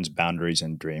 concerns, boundaries,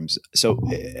 and dreams. So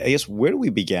I guess where do we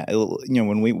begin?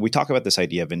 When we talk about this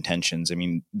idea of intentions, I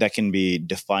mean, that can be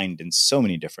defined in so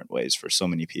many different ways for so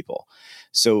many people.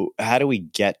 So how do we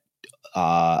get them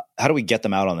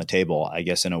out on the table, I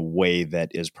guess, in a way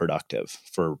that is productive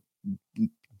for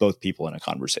both people in a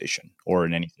conversation or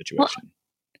in any situation? Well,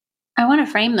 I want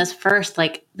to frame this first.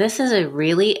 Like, this is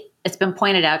it's been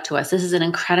pointed out to us, this is an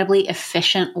incredibly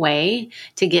efficient way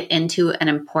to get into an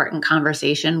important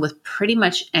conversation with pretty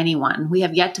much anyone. We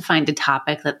have yet to find a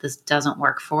topic that this doesn't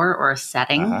work for, or a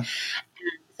setting.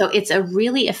 So it's a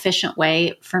really efficient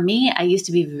way. For me, I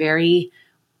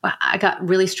got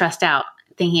really stressed out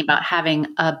thinking about having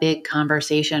a big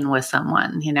conversation with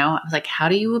someone. I was like, how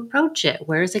do you approach it?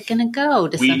 Where is it going to go?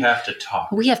 We have to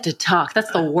talk. We have to talk.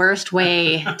 That's the worst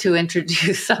way to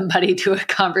introduce somebody to a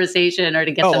conversation or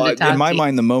to get them to talk. In my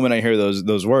mind, the moment I hear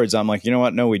those words, I'm like, you know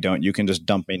what? No, we don't. You can just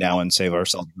dump me now and save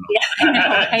ourselves. Yeah, I know,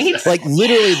 right? Like,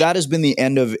 literally, that has been the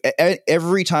end of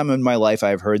every time in my life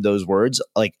I've heard those words.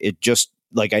 Like, it just,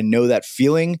 like, I know that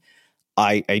feeling.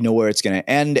 I know where it's going to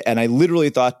end. And I literally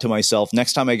thought to myself,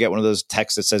 next time I get one of those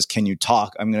texts that says, can you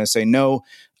talk? I'm going to say, no,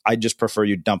 I just prefer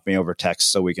you dump me over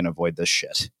text so we can avoid this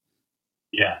shit.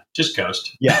 Yeah. Just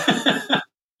ghost. Yeah.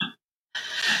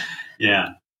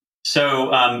 Yeah.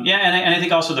 So, and I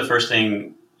think also the first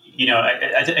thing,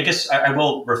 I guess I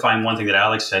will refine one thing that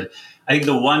Alex said. I think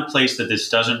the one place that this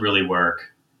doesn't really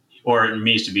work, or it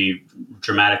needs to be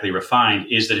dramatically refined,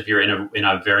 is that if you're in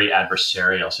a very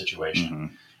adversarial situation.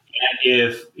 Mm-hmm.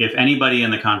 And if anybody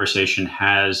in the conversation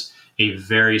has a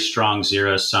very strong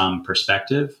zero-sum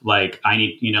perspective, like I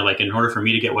need, like in order for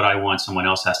me to get what I want, someone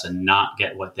else has to not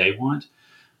get what they want.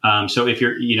 So if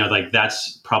you're,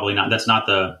 that's not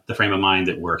the frame of mind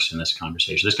that works in this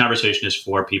conversation. This conversation is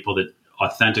for people that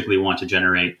authentically want to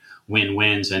generate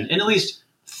win-wins and at least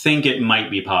think it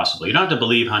might be possible. You don't have to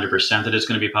believe 100% that it's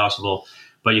going to be possible,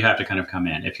 but you have to kind of come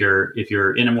in. If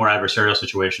you're in a more adversarial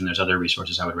situation, there's other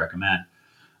resources I would recommend.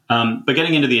 But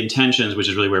getting into the intentions, which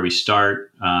is really where we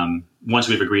start, once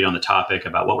we've agreed on the topic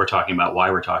about what we're talking about,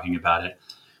 why we're talking about it,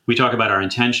 we talk about our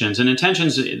intentions. And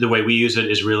intentions, the way we use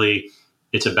it is really,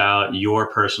 it's about your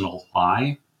personal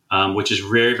why, which is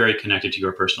very, very connected to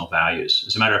your personal values.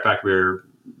 As a matter of fact, we're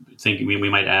thinking we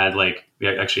might add, like, we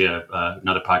actually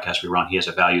another podcast we were on, he has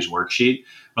a values worksheet.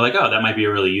 We're like, oh, that might be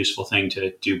a really useful thing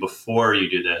to do before you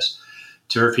do this,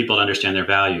 for people to understand their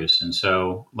values. And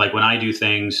so, like, when I do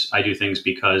things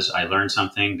because I learn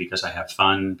something, because I have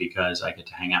fun, because I get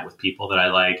to hang out with people that I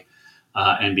like,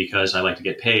 and because I like to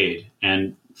get paid.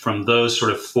 And from those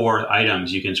sort of 4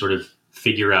 items, you can sort of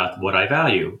figure out what I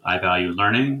value. I value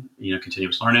learning,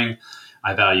 continuous learning.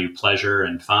 I value pleasure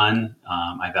and fun.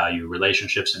 I value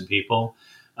relationships and people.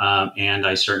 And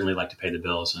I certainly like to pay the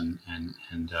bills and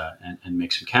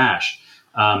make some cash.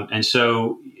 And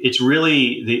so it's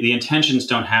really, the intentions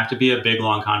don't have to be a big,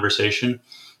 long conversation.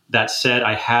 That said,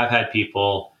 I have had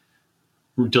people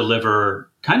deliver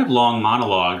kind of long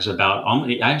monologues about,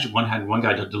 I actually had one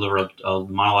guy deliver a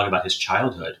monologue about his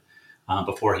childhood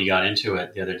before he got into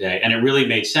it the other day. And it really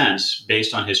made sense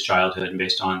based on his childhood and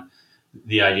based on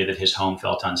the idea that his home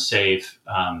felt unsafe,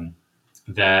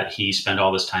 that he spent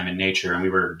all this time in nature. And we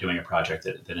were doing a project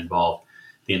that involved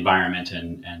the environment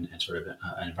and sort of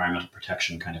an environmental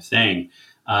protection kind of thing.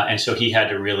 And so he had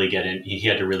to really get in, he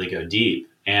had to really go deep.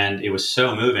 And it was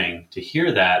so moving to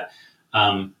hear that.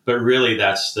 But really,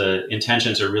 the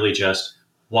intentions are really just,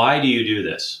 why do you do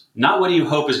this? Not what do you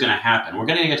hope is going to happen. We're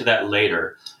going to get to that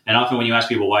later. And often when you ask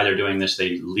people why they're doing this,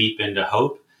 they leap into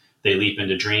hope, they leap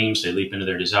into dreams, they leap into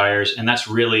their desires. And that's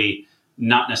really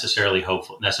not necessarily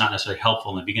hopeful. That's not necessarily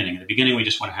helpful in the beginning. In the beginning, we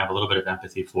just want to have a little bit of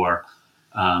empathy for,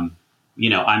 I'm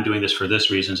doing this for this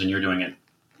reasons and you're doing it.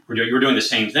 We're doing the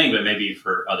same thing, but maybe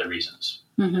for other reasons.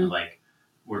 Mm-hmm. Like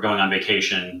we're going on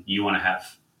vacation. You want to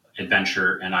have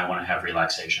adventure and I want to have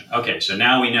relaxation. Okay. So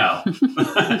now we know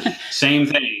same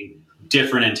thing,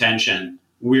 different intention.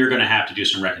 We're going to have to do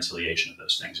some reconciliation of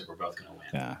those things if we're both going to win.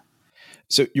 Yeah.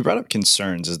 So you brought up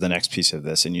concerns as the next piece of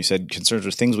this, and you said concerns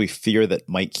are things we fear that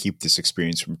might keep this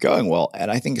experience from going well.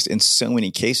 And I think in so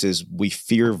many cases, we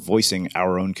fear voicing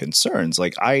our own concerns.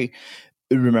 Like I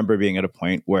remember being at a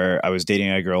point where I was dating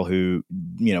a girl who,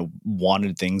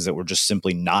 wanted things that were just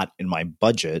simply not in my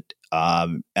budget.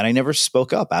 And I never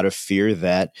spoke up out of fear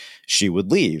that she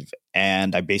would leave.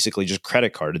 And I basically just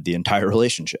credit carded the entire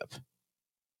relationship.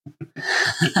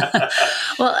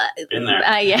 Well, in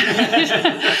there.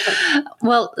 Yeah.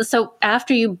 Well, so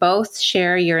after you both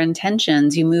share your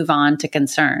intentions, you move on to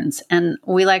concerns. And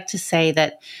we like to say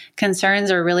that concerns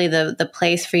are really the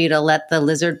place for you to let the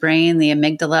lizard brain, the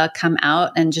amygdala, come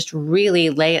out and just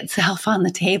really lay itself on the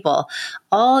table.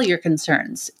 All your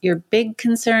concerns, your big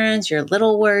concerns, your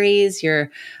little worries,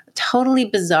 your totally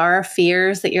bizarre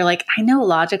fears that you're like, I know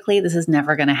logically this is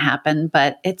never going to happen,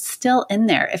 but it's still in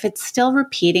there. If it's still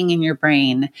repeating in your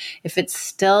brain, if it's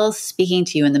still speaking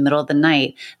to you in the middle of the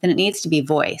night, then it needs to be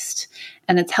voiced.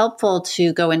 And it's helpful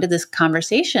to go into this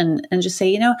conversation and just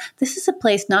say, this is a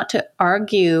place not to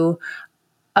argue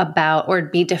about or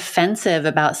be defensive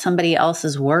about somebody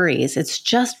else's worries. It's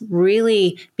just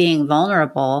really being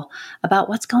vulnerable about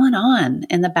what's going on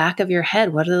in the back of your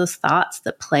head. What are those thoughts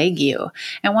that plague you?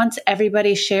 And once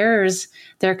everybody shares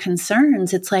their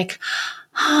concerns, it's like,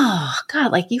 oh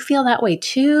God, like you feel that way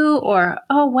too? Or,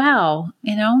 oh, wow,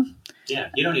 Yeah,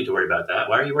 you don't need to worry about that.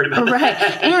 Why are you worried about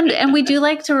that? Right. And we do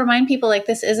like to remind people like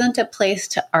this isn't a place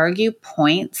to argue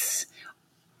points.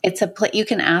 It's a place you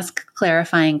can ask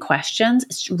clarifying questions.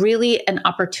 It's really an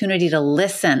opportunity to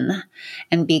listen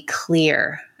and be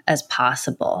clear as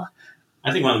possible.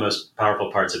 I think one of the most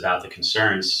powerful parts about the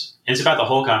concerns, and it's about the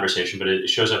whole conversation, but it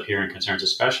shows up here in concerns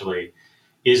especially,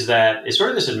 is that it's sort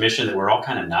of this admission that we're all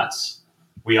kind of nuts.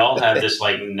 We all have this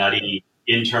like nutty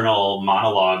internal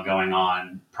monologue going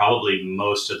on probably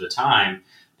most of the time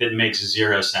that makes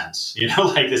zero sense.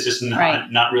 Like this is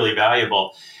not really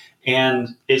valuable.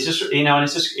 And it's just, and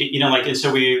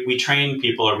so we train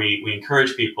people or we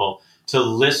encourage people to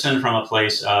listen from a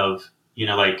place of,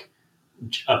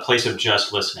 a place of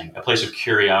just listening, a place of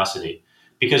curiosity.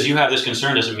 Because you have this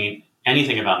concern doesn't mean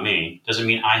anything about me, doesn't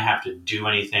mean I have to do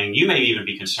anything. You may even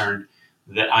be concerned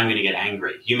that I'm going to get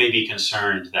angry. You may be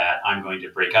concerned that I'm going to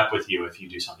break up with you if you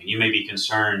do something. You may be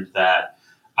concerned that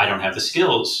I don't have the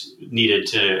skills needed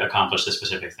to accomplish this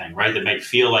specific thing, right? That may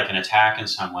feel like an attack in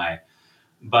some way.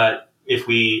 But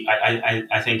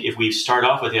I think if we start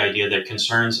off with the idea that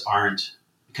concerns are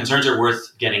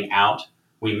worth getting out,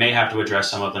 we may have to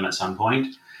address some of them at some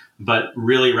point. But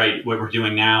really, right, what we're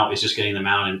doing now is just getting them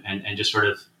out and just sort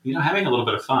of, having a little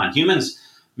bit of fun. Humans,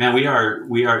 man, we are,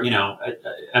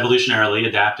 evolutionarily,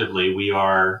 adaptively, we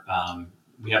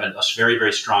have a very,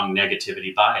 very strong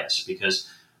negativity bias because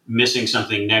missing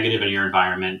something negative in your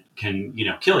environment can,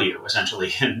 kill you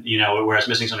essentially. And, whereas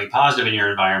missing something positive in your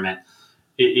environment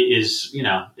is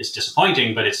it's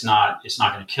disappointing, but it's not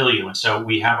going to kill you. And so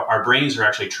our brains are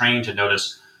actually trained to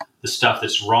notice the stuff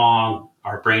that's wrong.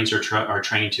 Our brains are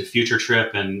trained to future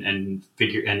trip and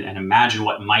figure and imagine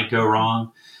what might go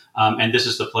wrong. And this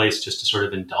is the place just to sort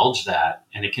of indulge that.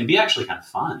 And it can be actually kind of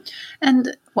fun.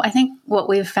 And I think what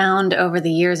we've found over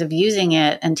the years of using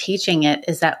it and teaching it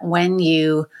is that when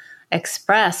you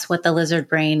express what the lizard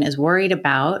brain is worried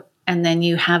about, and then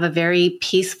you have a very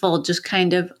peaceful, just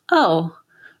kind of,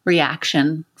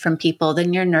 reaction from people,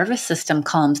 then your nervous system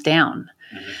calms down.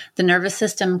 Mm-hmm. The nervous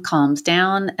system calms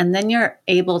down, and then you're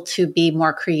able to be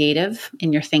more creative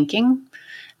in your thinking,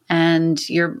 and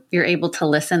you're able to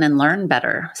listen and learn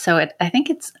better. So I think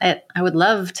I would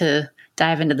love to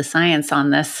dive into the science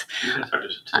on this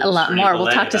a lot more.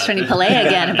 We'll talk to Srini Pillay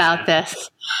again about this,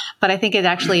 but I think it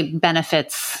actually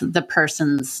benefits the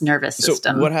person's nervous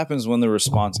system. So what happens when the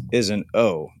response isn't,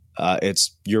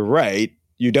 it's you're right,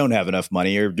 you don't have enough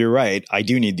money, or you're right, I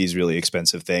do need these really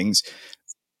expensive things?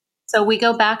 So we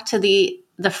go back to the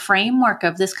framework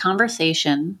of this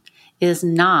conversation is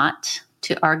not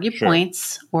to argue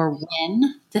points or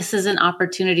win. This is an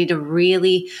opportunity to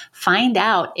really find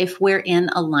out if we're in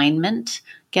alignment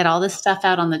get all this stuff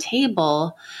out on the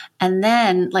table. And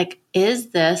then, like,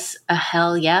 is this a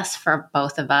hell yes for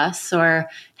both of us? Or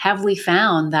have we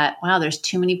found that, wow, there's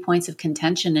too many points of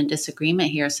contention and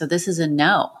disagreement here, so this is a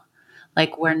no.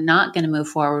 Like, we're not going to move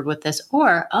forward with this.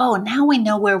 Or, oh, now we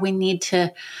know where we need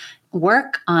to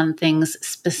work on things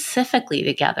specifically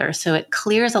together. So it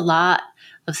clears a lot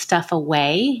of stuff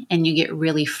away and you get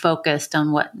really focused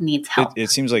on what needs help. It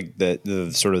seems like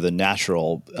the sort of the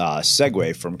natural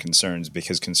segue from concerns,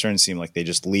 because concerns seem like they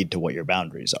just lead to what your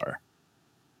boundaries are.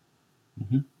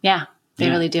 Mm-hmm. Yeah, they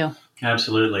really do.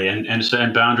 Absolutely.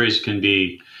 And boundaries can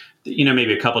be,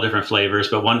 maybe a couple different flavors,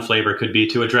 but one flavor could be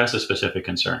to address a specific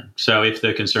concern. So if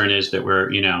the concern is that we're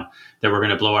going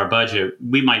to blow our budget,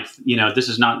 we might, this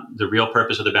is not the real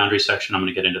purpose of the boundary section. I'm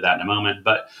going to get into that in a moment,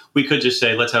 but we could just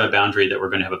say, let's have a boundary that we're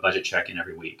going to have a budget check-in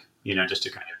every week, just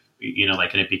to kind of,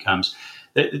 and it becomes,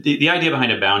 the idea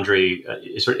behind a boundary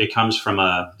is it comes from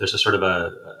there's a sort of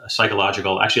a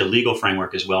psychological, actually a legal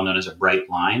framework is well known as a bright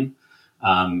line.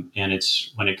 And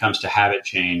it's when it comes to habit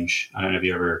change. I don't know if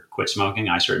you ever quit smoking.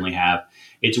 I certainly have.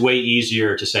 It's way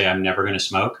easier to say I'm never going to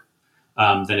smoke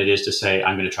than it is to say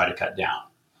I'm going to try to cut down,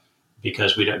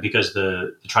 because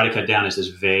the try to cut down is this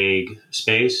vague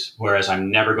space, whereas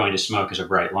I'm never going to smoke is a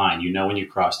bright line. When you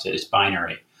crossed it, it's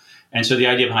binary. And so the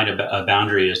idea behind a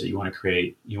boundary is that you want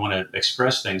to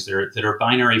express things that are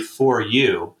binary for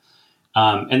you.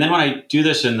 And then when I do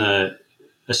this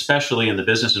especially in the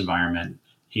business environment,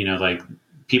 like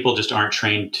people just aren't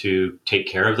trained to take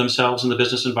care of themselves in the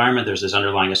business environment. There's this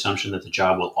underlying assumption that the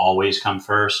job will always come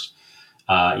first.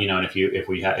 And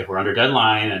if we're under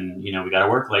deadline and, we got to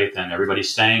work late, then everybody's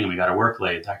staying and we got to work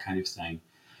late, that kind of thing.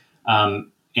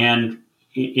 And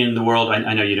in the world,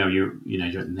 I know, your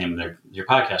name of your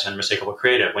podcast, Unmistakable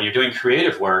Creative. When you're doing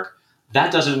creative work,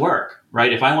 that doesn't work,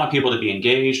 right? If I want people to be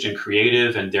engaged and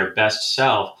creative and their best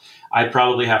self, I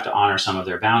probably have to honor some of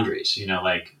their boundaries.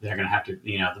 Like they're going to have to,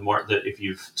 if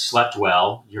you've slept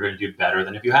well, you're going to do better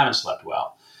than if you haven't slept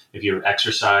well. If you've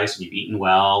exercised and you've eaten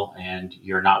well and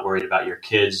you're not worried about your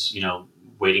kids,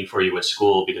 waiting for you at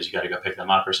school because you got to go pick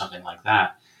them up or something like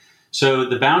that. So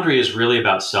the boundary is really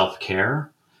about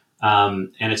self-care.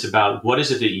 And it's about what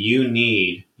is it that you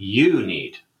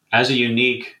need as a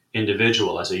unique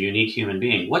individual, as a unique human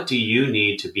being. What do you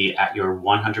need to be at your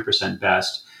 100%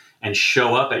 best and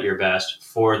show up at your best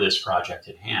for this project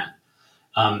at hand?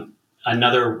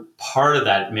 Another part of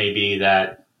that may be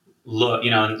that, look,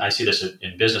 and I see this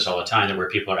in business all the time, that where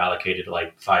people are allocated to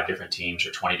like 5 different teams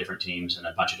or 20 different teams and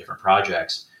a bunch of different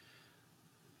projects.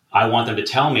 I want them to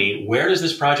tell me, where does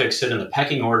this project sit in the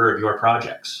pecking order of your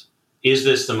projects? Is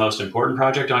this the most important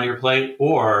project on your plate?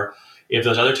 Or if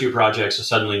those other 2 projects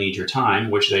suddenly need your time,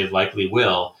 which they likely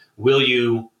will,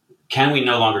 can we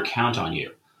no longer count on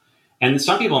you? And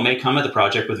some people may come at the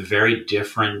project with very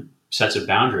different sets of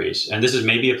boundaries. And this is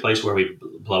maybe a place where we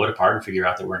blow it apart and figure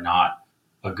out that we're not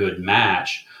a good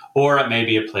match. Or it may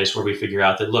be a place where we figure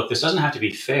out that, look, this doesn't have to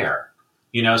be fair.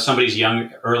 Somebody's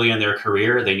young, early in their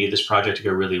career, they need this project to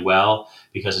go really well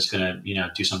because it's going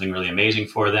to, do something really amazing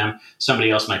for them. Somebody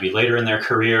else might be later in their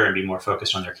career and be more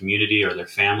focused on their community or their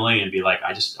family and be like,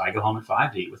 I go home at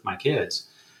 5 to eat with my kids.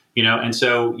 And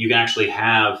so you can actually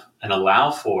have and allow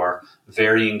for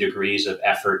varying degrees of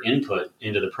effort input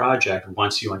into the project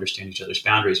once you understand each other's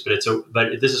boundaries. But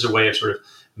this is a way of sort of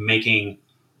making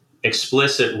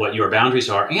explicit what your boundaries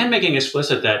are and making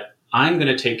explicit that I'm going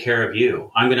to take care of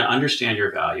you. I'm going to understand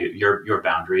your value, your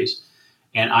boundaries,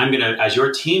 and I'm going to, as your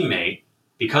teammate,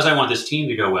 because I want this team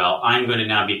to go well, I'm going to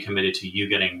now be committed to you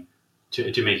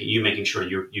making sure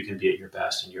you can be at your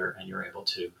best and you're able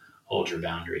to hold your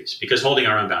boundaries, because holding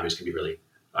our own boundaries can be really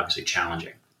obviously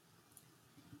challenging.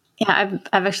 Yeah,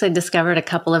 I've actually discovered a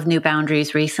couple of new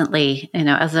boundaries recently,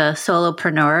 as a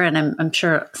solopreneur, and I'm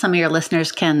sure some of your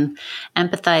listeners can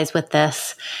empathize with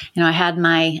this. I had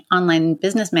my online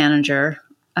business manager.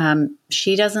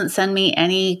 She doesn't send me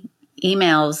any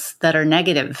emails that are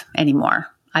negative anymore.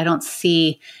 I don't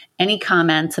see any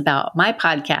comments about my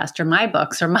podcast or my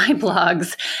books or my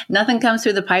blogs. Nothing comes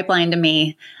through the pipeline to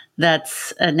me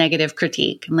that's a negative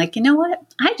critique. I'm like, you know what?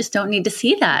 I just don't need to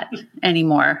see that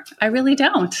anymore. I really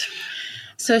don't.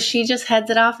 So she just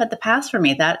heads it off at the pass for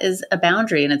me. That is a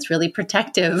boundary, and it's really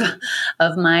protective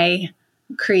of my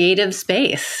creative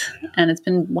space. And it's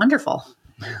been wonderful.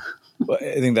 Well,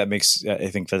 I think that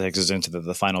takes us into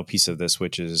the final piece of this,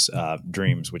 which is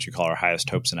dreams, which you call our highest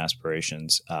hopes and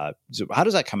aspirations. So how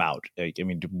does that come out?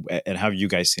 And how have you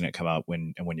guys seen it come out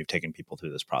when you've taken people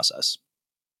through this process?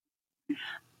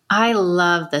 I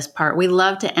love this part. We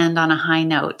love to end on a high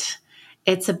note.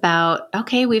 It's about,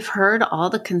 okay, we've heard all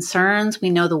the concerns.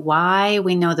 We know the why.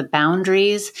 We know the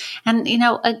boundaries. And,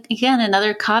 again,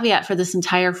 another caveat for this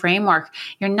entire framework,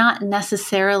 you're not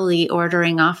necessarily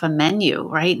ordering off a menu,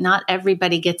 right? Not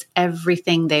everybody gets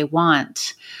everything they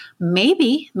want.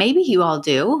 Maybe you all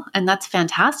do. And that's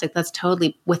fantastic. That's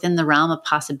totally within the realm of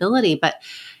possibility. But,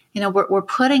 we're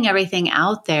putting everything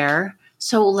out there.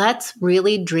 So let's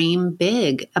really dream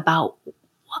big about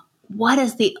what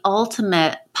is the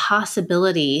ultimate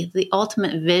possibility, the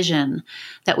ultimate vision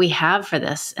that we have for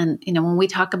this. And, when we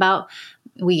talk about,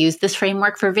 we use this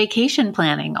framework for vacation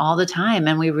planning all the time.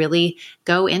 And we really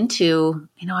go into,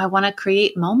 I want to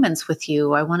create moments with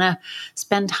you. I want to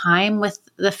spend time with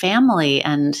the family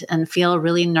and feel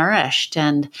really nourished.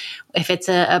 And if it's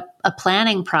a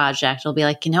planning project, it'll be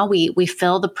like, we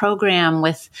fill the program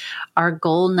with our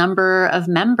goal number of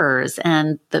members,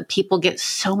 and the people get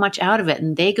so much out of it,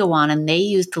 and they go on and they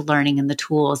use the learning and the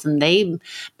tools and they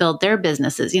build their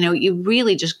businesses. You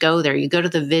really just go there. You go to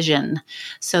the vision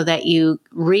so that you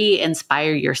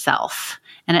re-inspire yourself,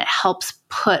 and it helps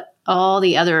put all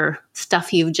the other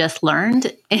stuff you've just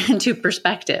learned into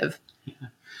perspective.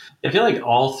 I feel like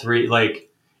all three, like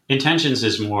intentions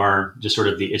is more just sort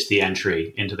of it's the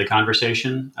entry into the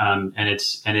conversation. And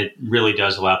it really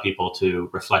does allow people to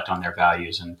reflect on their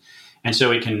values. And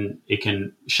so it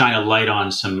can shine a light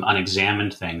on some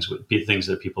unexamined things, things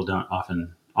that people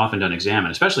often don't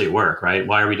examine, especially at work, right?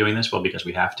 Why are we doing this? Well, because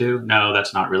we have to. No,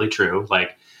 that's not really true.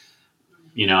 Like,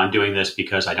 I'm doing this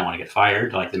because I don't want to get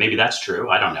fired. Like, maybe that's true.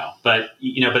 I don't know. But,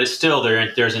 but it's still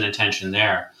there's an intention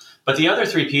there. But the other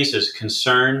three pieces,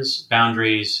 concerns,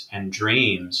 boundaries, and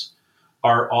dreams,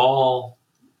 are all,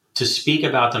 to speak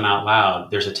about them out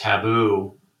loud, there's a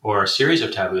taboo or a series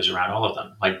of taboos around all of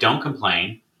them. Like, don't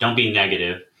complain. Don't be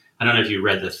negative. I don't know if you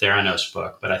read the Theranos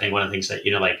book, but I think one of the things that,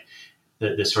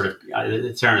 this sort of,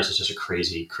 Theranos is just a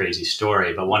crazy, crazy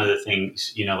story. But one of the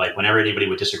things, like whenever anybody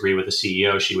would disagree with the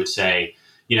CEO, she would say,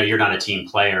 you're not a team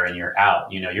player and you're out,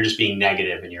 you're just being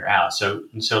negative and you're out. So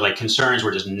like concerns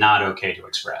were just not okay to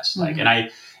express. Like,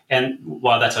 and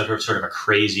while that's a sort of a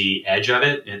crazy edge of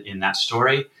it in that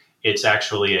story, it's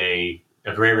actually a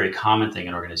very, very common thing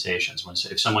in organizations.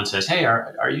 If someone says, hey,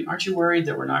 aren't you worried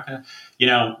that we're not going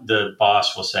to, the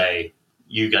boss will say,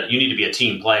 you need to be a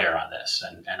team player on this,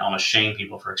 and almost shame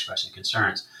people for expressing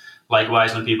concerns.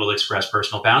 Likewise, when people express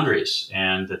personal boundaries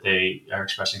and that they are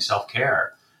expressing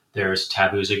self-care, there's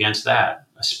taboos against that.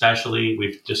 Especially,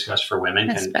 we've discussed for women.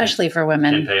 For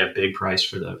women. Can pay a big price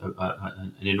for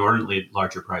an inordinately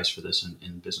larger price for this in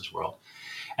the business world.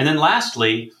 And then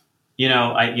lastly,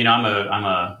 I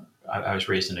was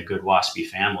raised in a good WASPy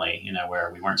family,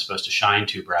 where we weren't supposed to shine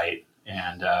too bright,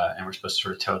 and we're supposed to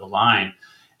sort of toe the line.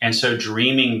 And so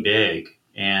dreaming big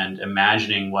and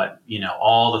imagining what,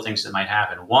 all the things that might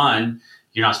happen. One,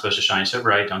 you're not supposed to shine so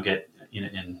bright. Don't get,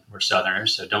 and we're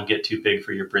Southerners, so don't get too big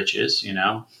for your britches,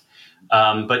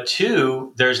 But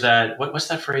two, there's that, what's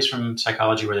that phrase from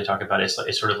psychology where they talk about it?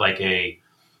 It's sort of like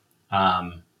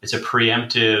it's a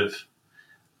preemptive,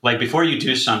 like before you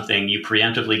do something, you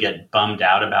preemptively get bummed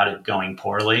out about it going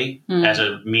poorly as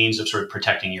a means of sort of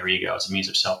protecting your ego. It's a means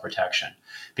of self-protection,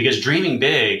 because dreaming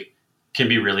big can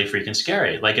be really freaking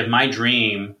scary. Like if my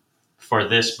dream for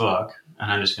this book, and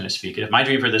I'm just going to speak it, if my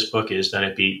dream for this book is that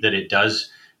it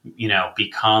does,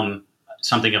 become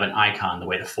something of an icon, the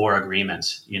way the Four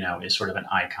Agreements, is sort of an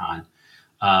icon,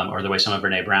 or the way some of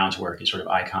Brene Brown's work is sort of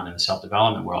icon in the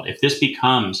self-development world. If this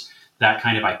becomes that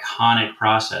kind of iconic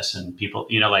process, and people,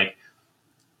 and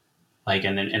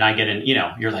I get in,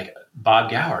 you're like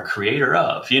Bob Gower, creator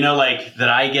of, that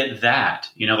I get that,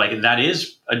 that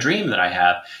is a dream that I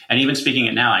have. And even speaking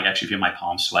it now, I actually feel my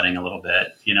palms sweating a little bit,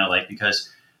 because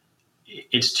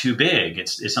it's too big.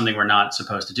 It's something we're not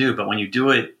supposed to do. But when you do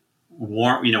it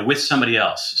with somebody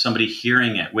else, somebody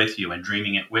hearing it with you and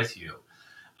dreaming it with you,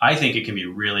 I think it can be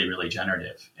really, really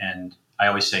generative. And I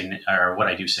always say, or what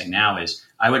I do say now is,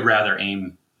 I would rather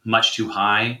aim much too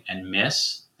high and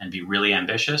miss and be really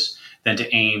ambitious than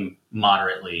to aim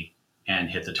moderately and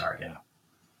hit the target.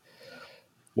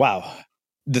 Wow.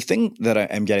 The thing that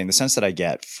I'm getting, the sense that I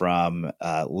get from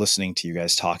listening to you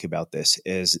guys talk about this,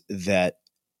 is that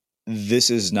this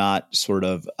is not sort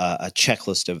of a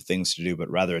checklist of things to do, but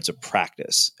rather it's a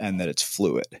practice, and that it's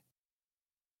fluid.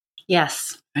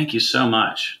 Yes. Thank you so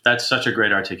much. That's such a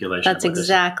great articulation. That's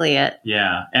exactly it.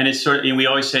 Yeah. And it's sort of, we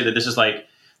always say that this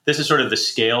is sort of the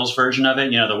scales version of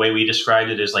it. The way we described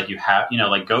it is like you have,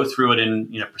 like go through it in,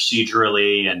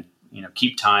 procedurally, and,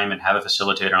 keep time and have a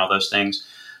facilitator and all those things.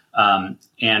 And,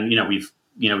 we've,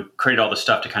 created all the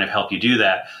stuff to kind of help you do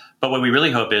that. But what we really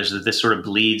hope is that this sort of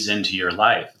bleeds into your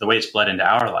life, the way it's bled into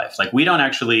our life. Like we don't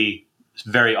actually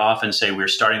very often say we're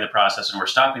starting the process and we're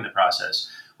stopping the process.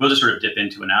 We'll just sort of dip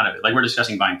into and out of it. Like we're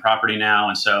discussing buying property now.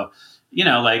 And so,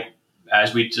 like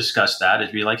as we discuss that,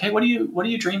 it'd be like, hey, what do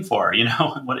you dream for?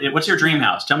 What's your dream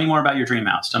house? Tell me more about your dream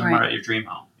house. Tell me more about your dream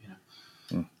home.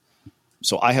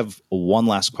 So I have one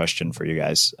last question for you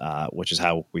guys, which is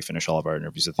how we finish all of our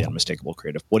interviews with the Unmistakable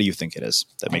Creative. What do you think it is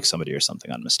that makes somebody or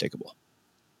something unmistakable?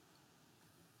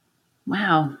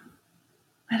 Wow.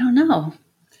 I don't know.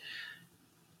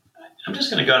 I'm just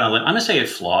going to go on a limb. I'm going to say it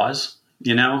flaws.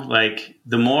 Like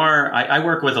the more I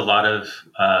work with a lot of,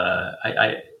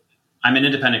 I'm an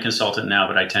independent consultant now,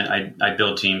 but I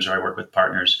build teams or I work with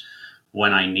partners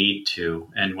when I need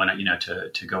to, and when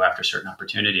to go after certain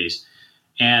opportunities.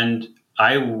 And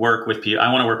I work with people.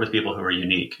 I want to work with people who are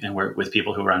unique and work with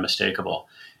people who are unmistakable.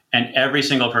 And every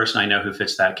single person I know who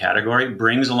fits that category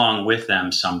brings along with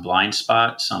them some blind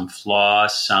spot, some flaw,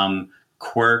 some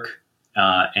quirk,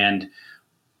 and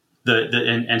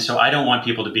so I don't want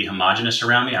people to be homogenous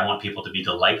around me. I want people to be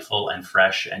delightful and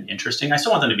fresh and interesting. I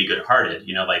still want them to be good-hearted.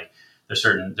 Like there's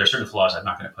certain flaws I'm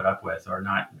not going to put up with or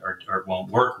won't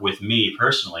work with me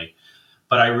personally.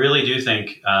 But I really do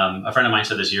think a friend of mine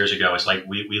said this years ago. It's like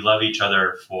we love each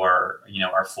other for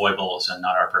our foibles and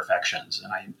not our perfections,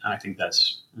 and I think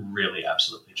that's really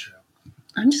absolutely true.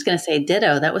 I'm just going to say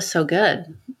ditto. That was so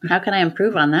good. How can I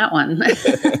improve on that one?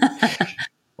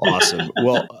 Awesome.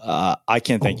 Well, I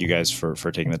can't thank you guys for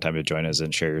taking the time to join us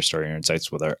and share your story and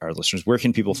insights with our listeners. Where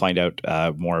can people find out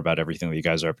more about everything that you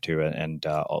guys are up to and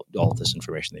all of this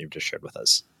information that you've just shared with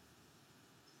us?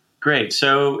 Great.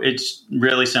 So it's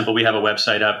really simple. We have a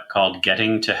website up called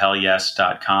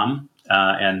gettingtohellyes.com.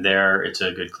 And there it's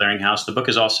a good clearinghouse. The book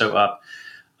is also up.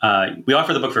 We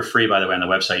offer the book for free, by the way, on the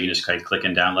website. You just click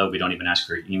and download. We don't even ask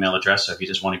for your email address. So if you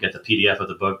just want to get the PDF of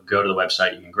the book, go to the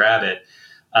website. You can grab it.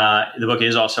 The book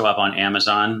is also up on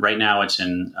Amazon. Right now it's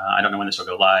in, I don't know when this will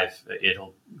go live.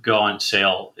 It'll go on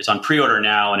sale. It's on pre-order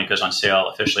now, and it goes on sale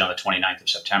officially on the 29th of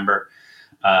September,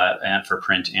 and for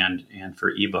print and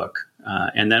for ebook.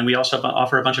 And then we also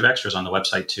offer a bunch of extras on the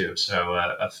website too. So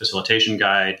a facilitation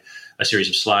guide, a series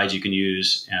of slides you can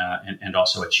use, and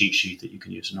also a cheat sheet that you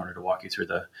can use in order to walk you through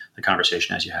the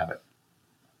conversation as you have it.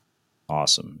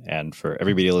 Awesome. And for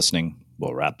everybody listening,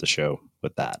 we'll wrap the show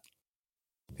with that.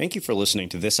 Thank you for listening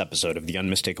to this episode of the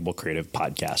Unmistakable Creative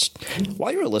Podcast.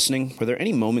 While you were listening, were there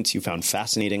any moments you found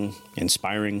fascinating,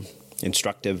 inspiring,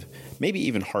 instructive, maybe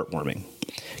even heartwarming?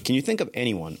 Can you think of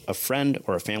anyone, a friend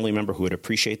or a family member who would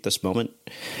appreciate this moment?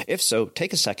 If so,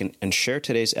 take a second and share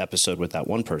today's episode with that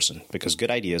one person, because good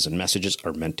ideas and messages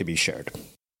are meant to be shared.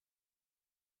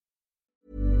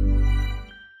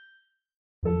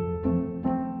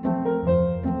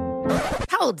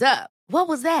 Hold up. What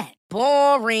was that?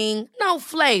 Boring. No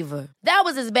flavor. That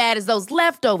was as bad as those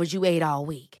leftovers you ate all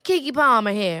week. Keke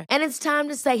Palmer here, and it's time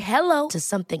to say hello to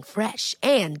something fresh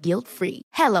and guilt-free.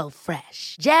 Hello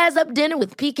Fresh. Jazz up dinner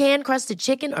with pecan-crusted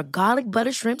chicken or garlic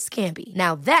butter shrimp scampi.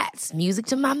 Now that's music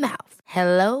to my mouth.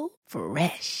 Hello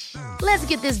Fresh. Let's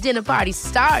get this dinner party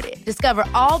started. Discover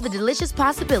all the delicious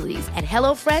possibilities at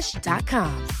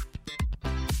HelloFresh.com.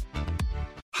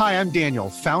 Hi, I'm Daniel,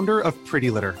 founder of Pretty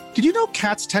Litter. Did you know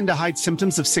cats tend to hide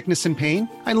symptoms of sickness and pain?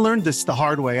 I learned this the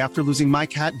hard way after losing my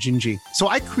cat, Gingy. So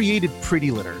I created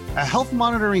Pretty Litter, a health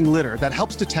monitoring litter that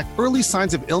helps detect early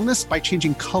signs of illness by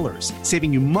changing colors,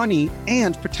 saving you money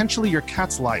and potentially your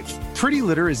cat's life. Pretty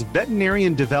Litter is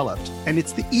veterinarian developed, and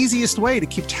it's the easiest way to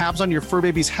keep tabs on your fur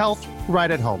baby's health right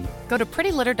at home. Go to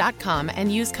prettylitter.com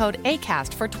and use code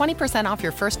ACAST for 20% off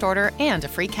your first order and a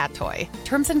free cat toy.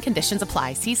 Terms and conditions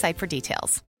apply. See site for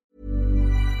details.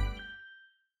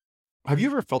 Have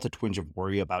you ever felt a twinge of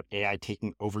worry about AI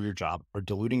taking over your job or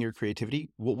diluting your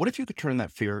creativity? Well, what if you could turn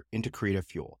that fear into creative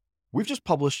fuel? We've just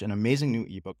published an amazing new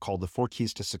ebook called The 4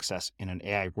 Keys to Success in an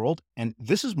AI World, and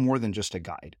this is more than just a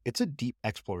guide. It's a deep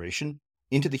exploration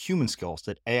into the human skills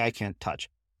that AI can't touch,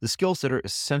 the skills that are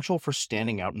essential for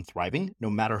standing out and thriving, no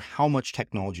matter how much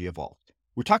technology evolved.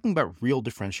 We're talking about real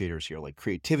differentiators here, like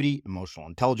creativity, emotional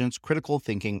intelligence, critical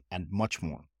thinking, and much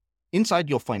more. Inside,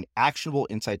 you'll find actionable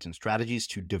insights and strategies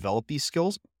to develop these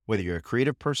skills, whether you're a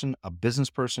creative person, a business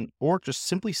person, or just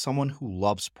simply someone who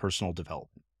loves personal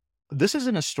development. This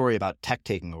isn't a story about tech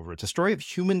taking over. It's a story of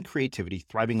human creativity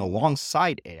thriving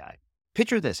alongside AI.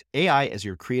 Picture this, AI as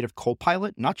your creative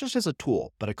co-pilot, not just as a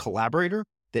tool, but a collaborator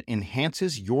that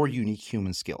enhances your unique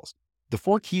human skills. The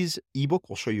 4 Keys ebook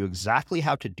will show you exactly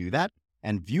how to do that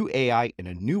and view AI in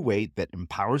a new way that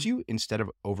empowers you instead of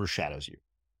overshadows you.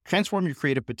 Transform your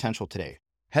creative potential today.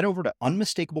 Head over to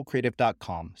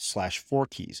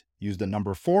unmistakablecreative.com/4keys. Use the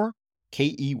number 4,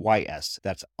 KEYS.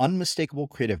 That's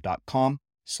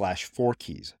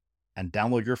unmistakablecreative.com/4keys. and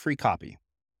download your free copy.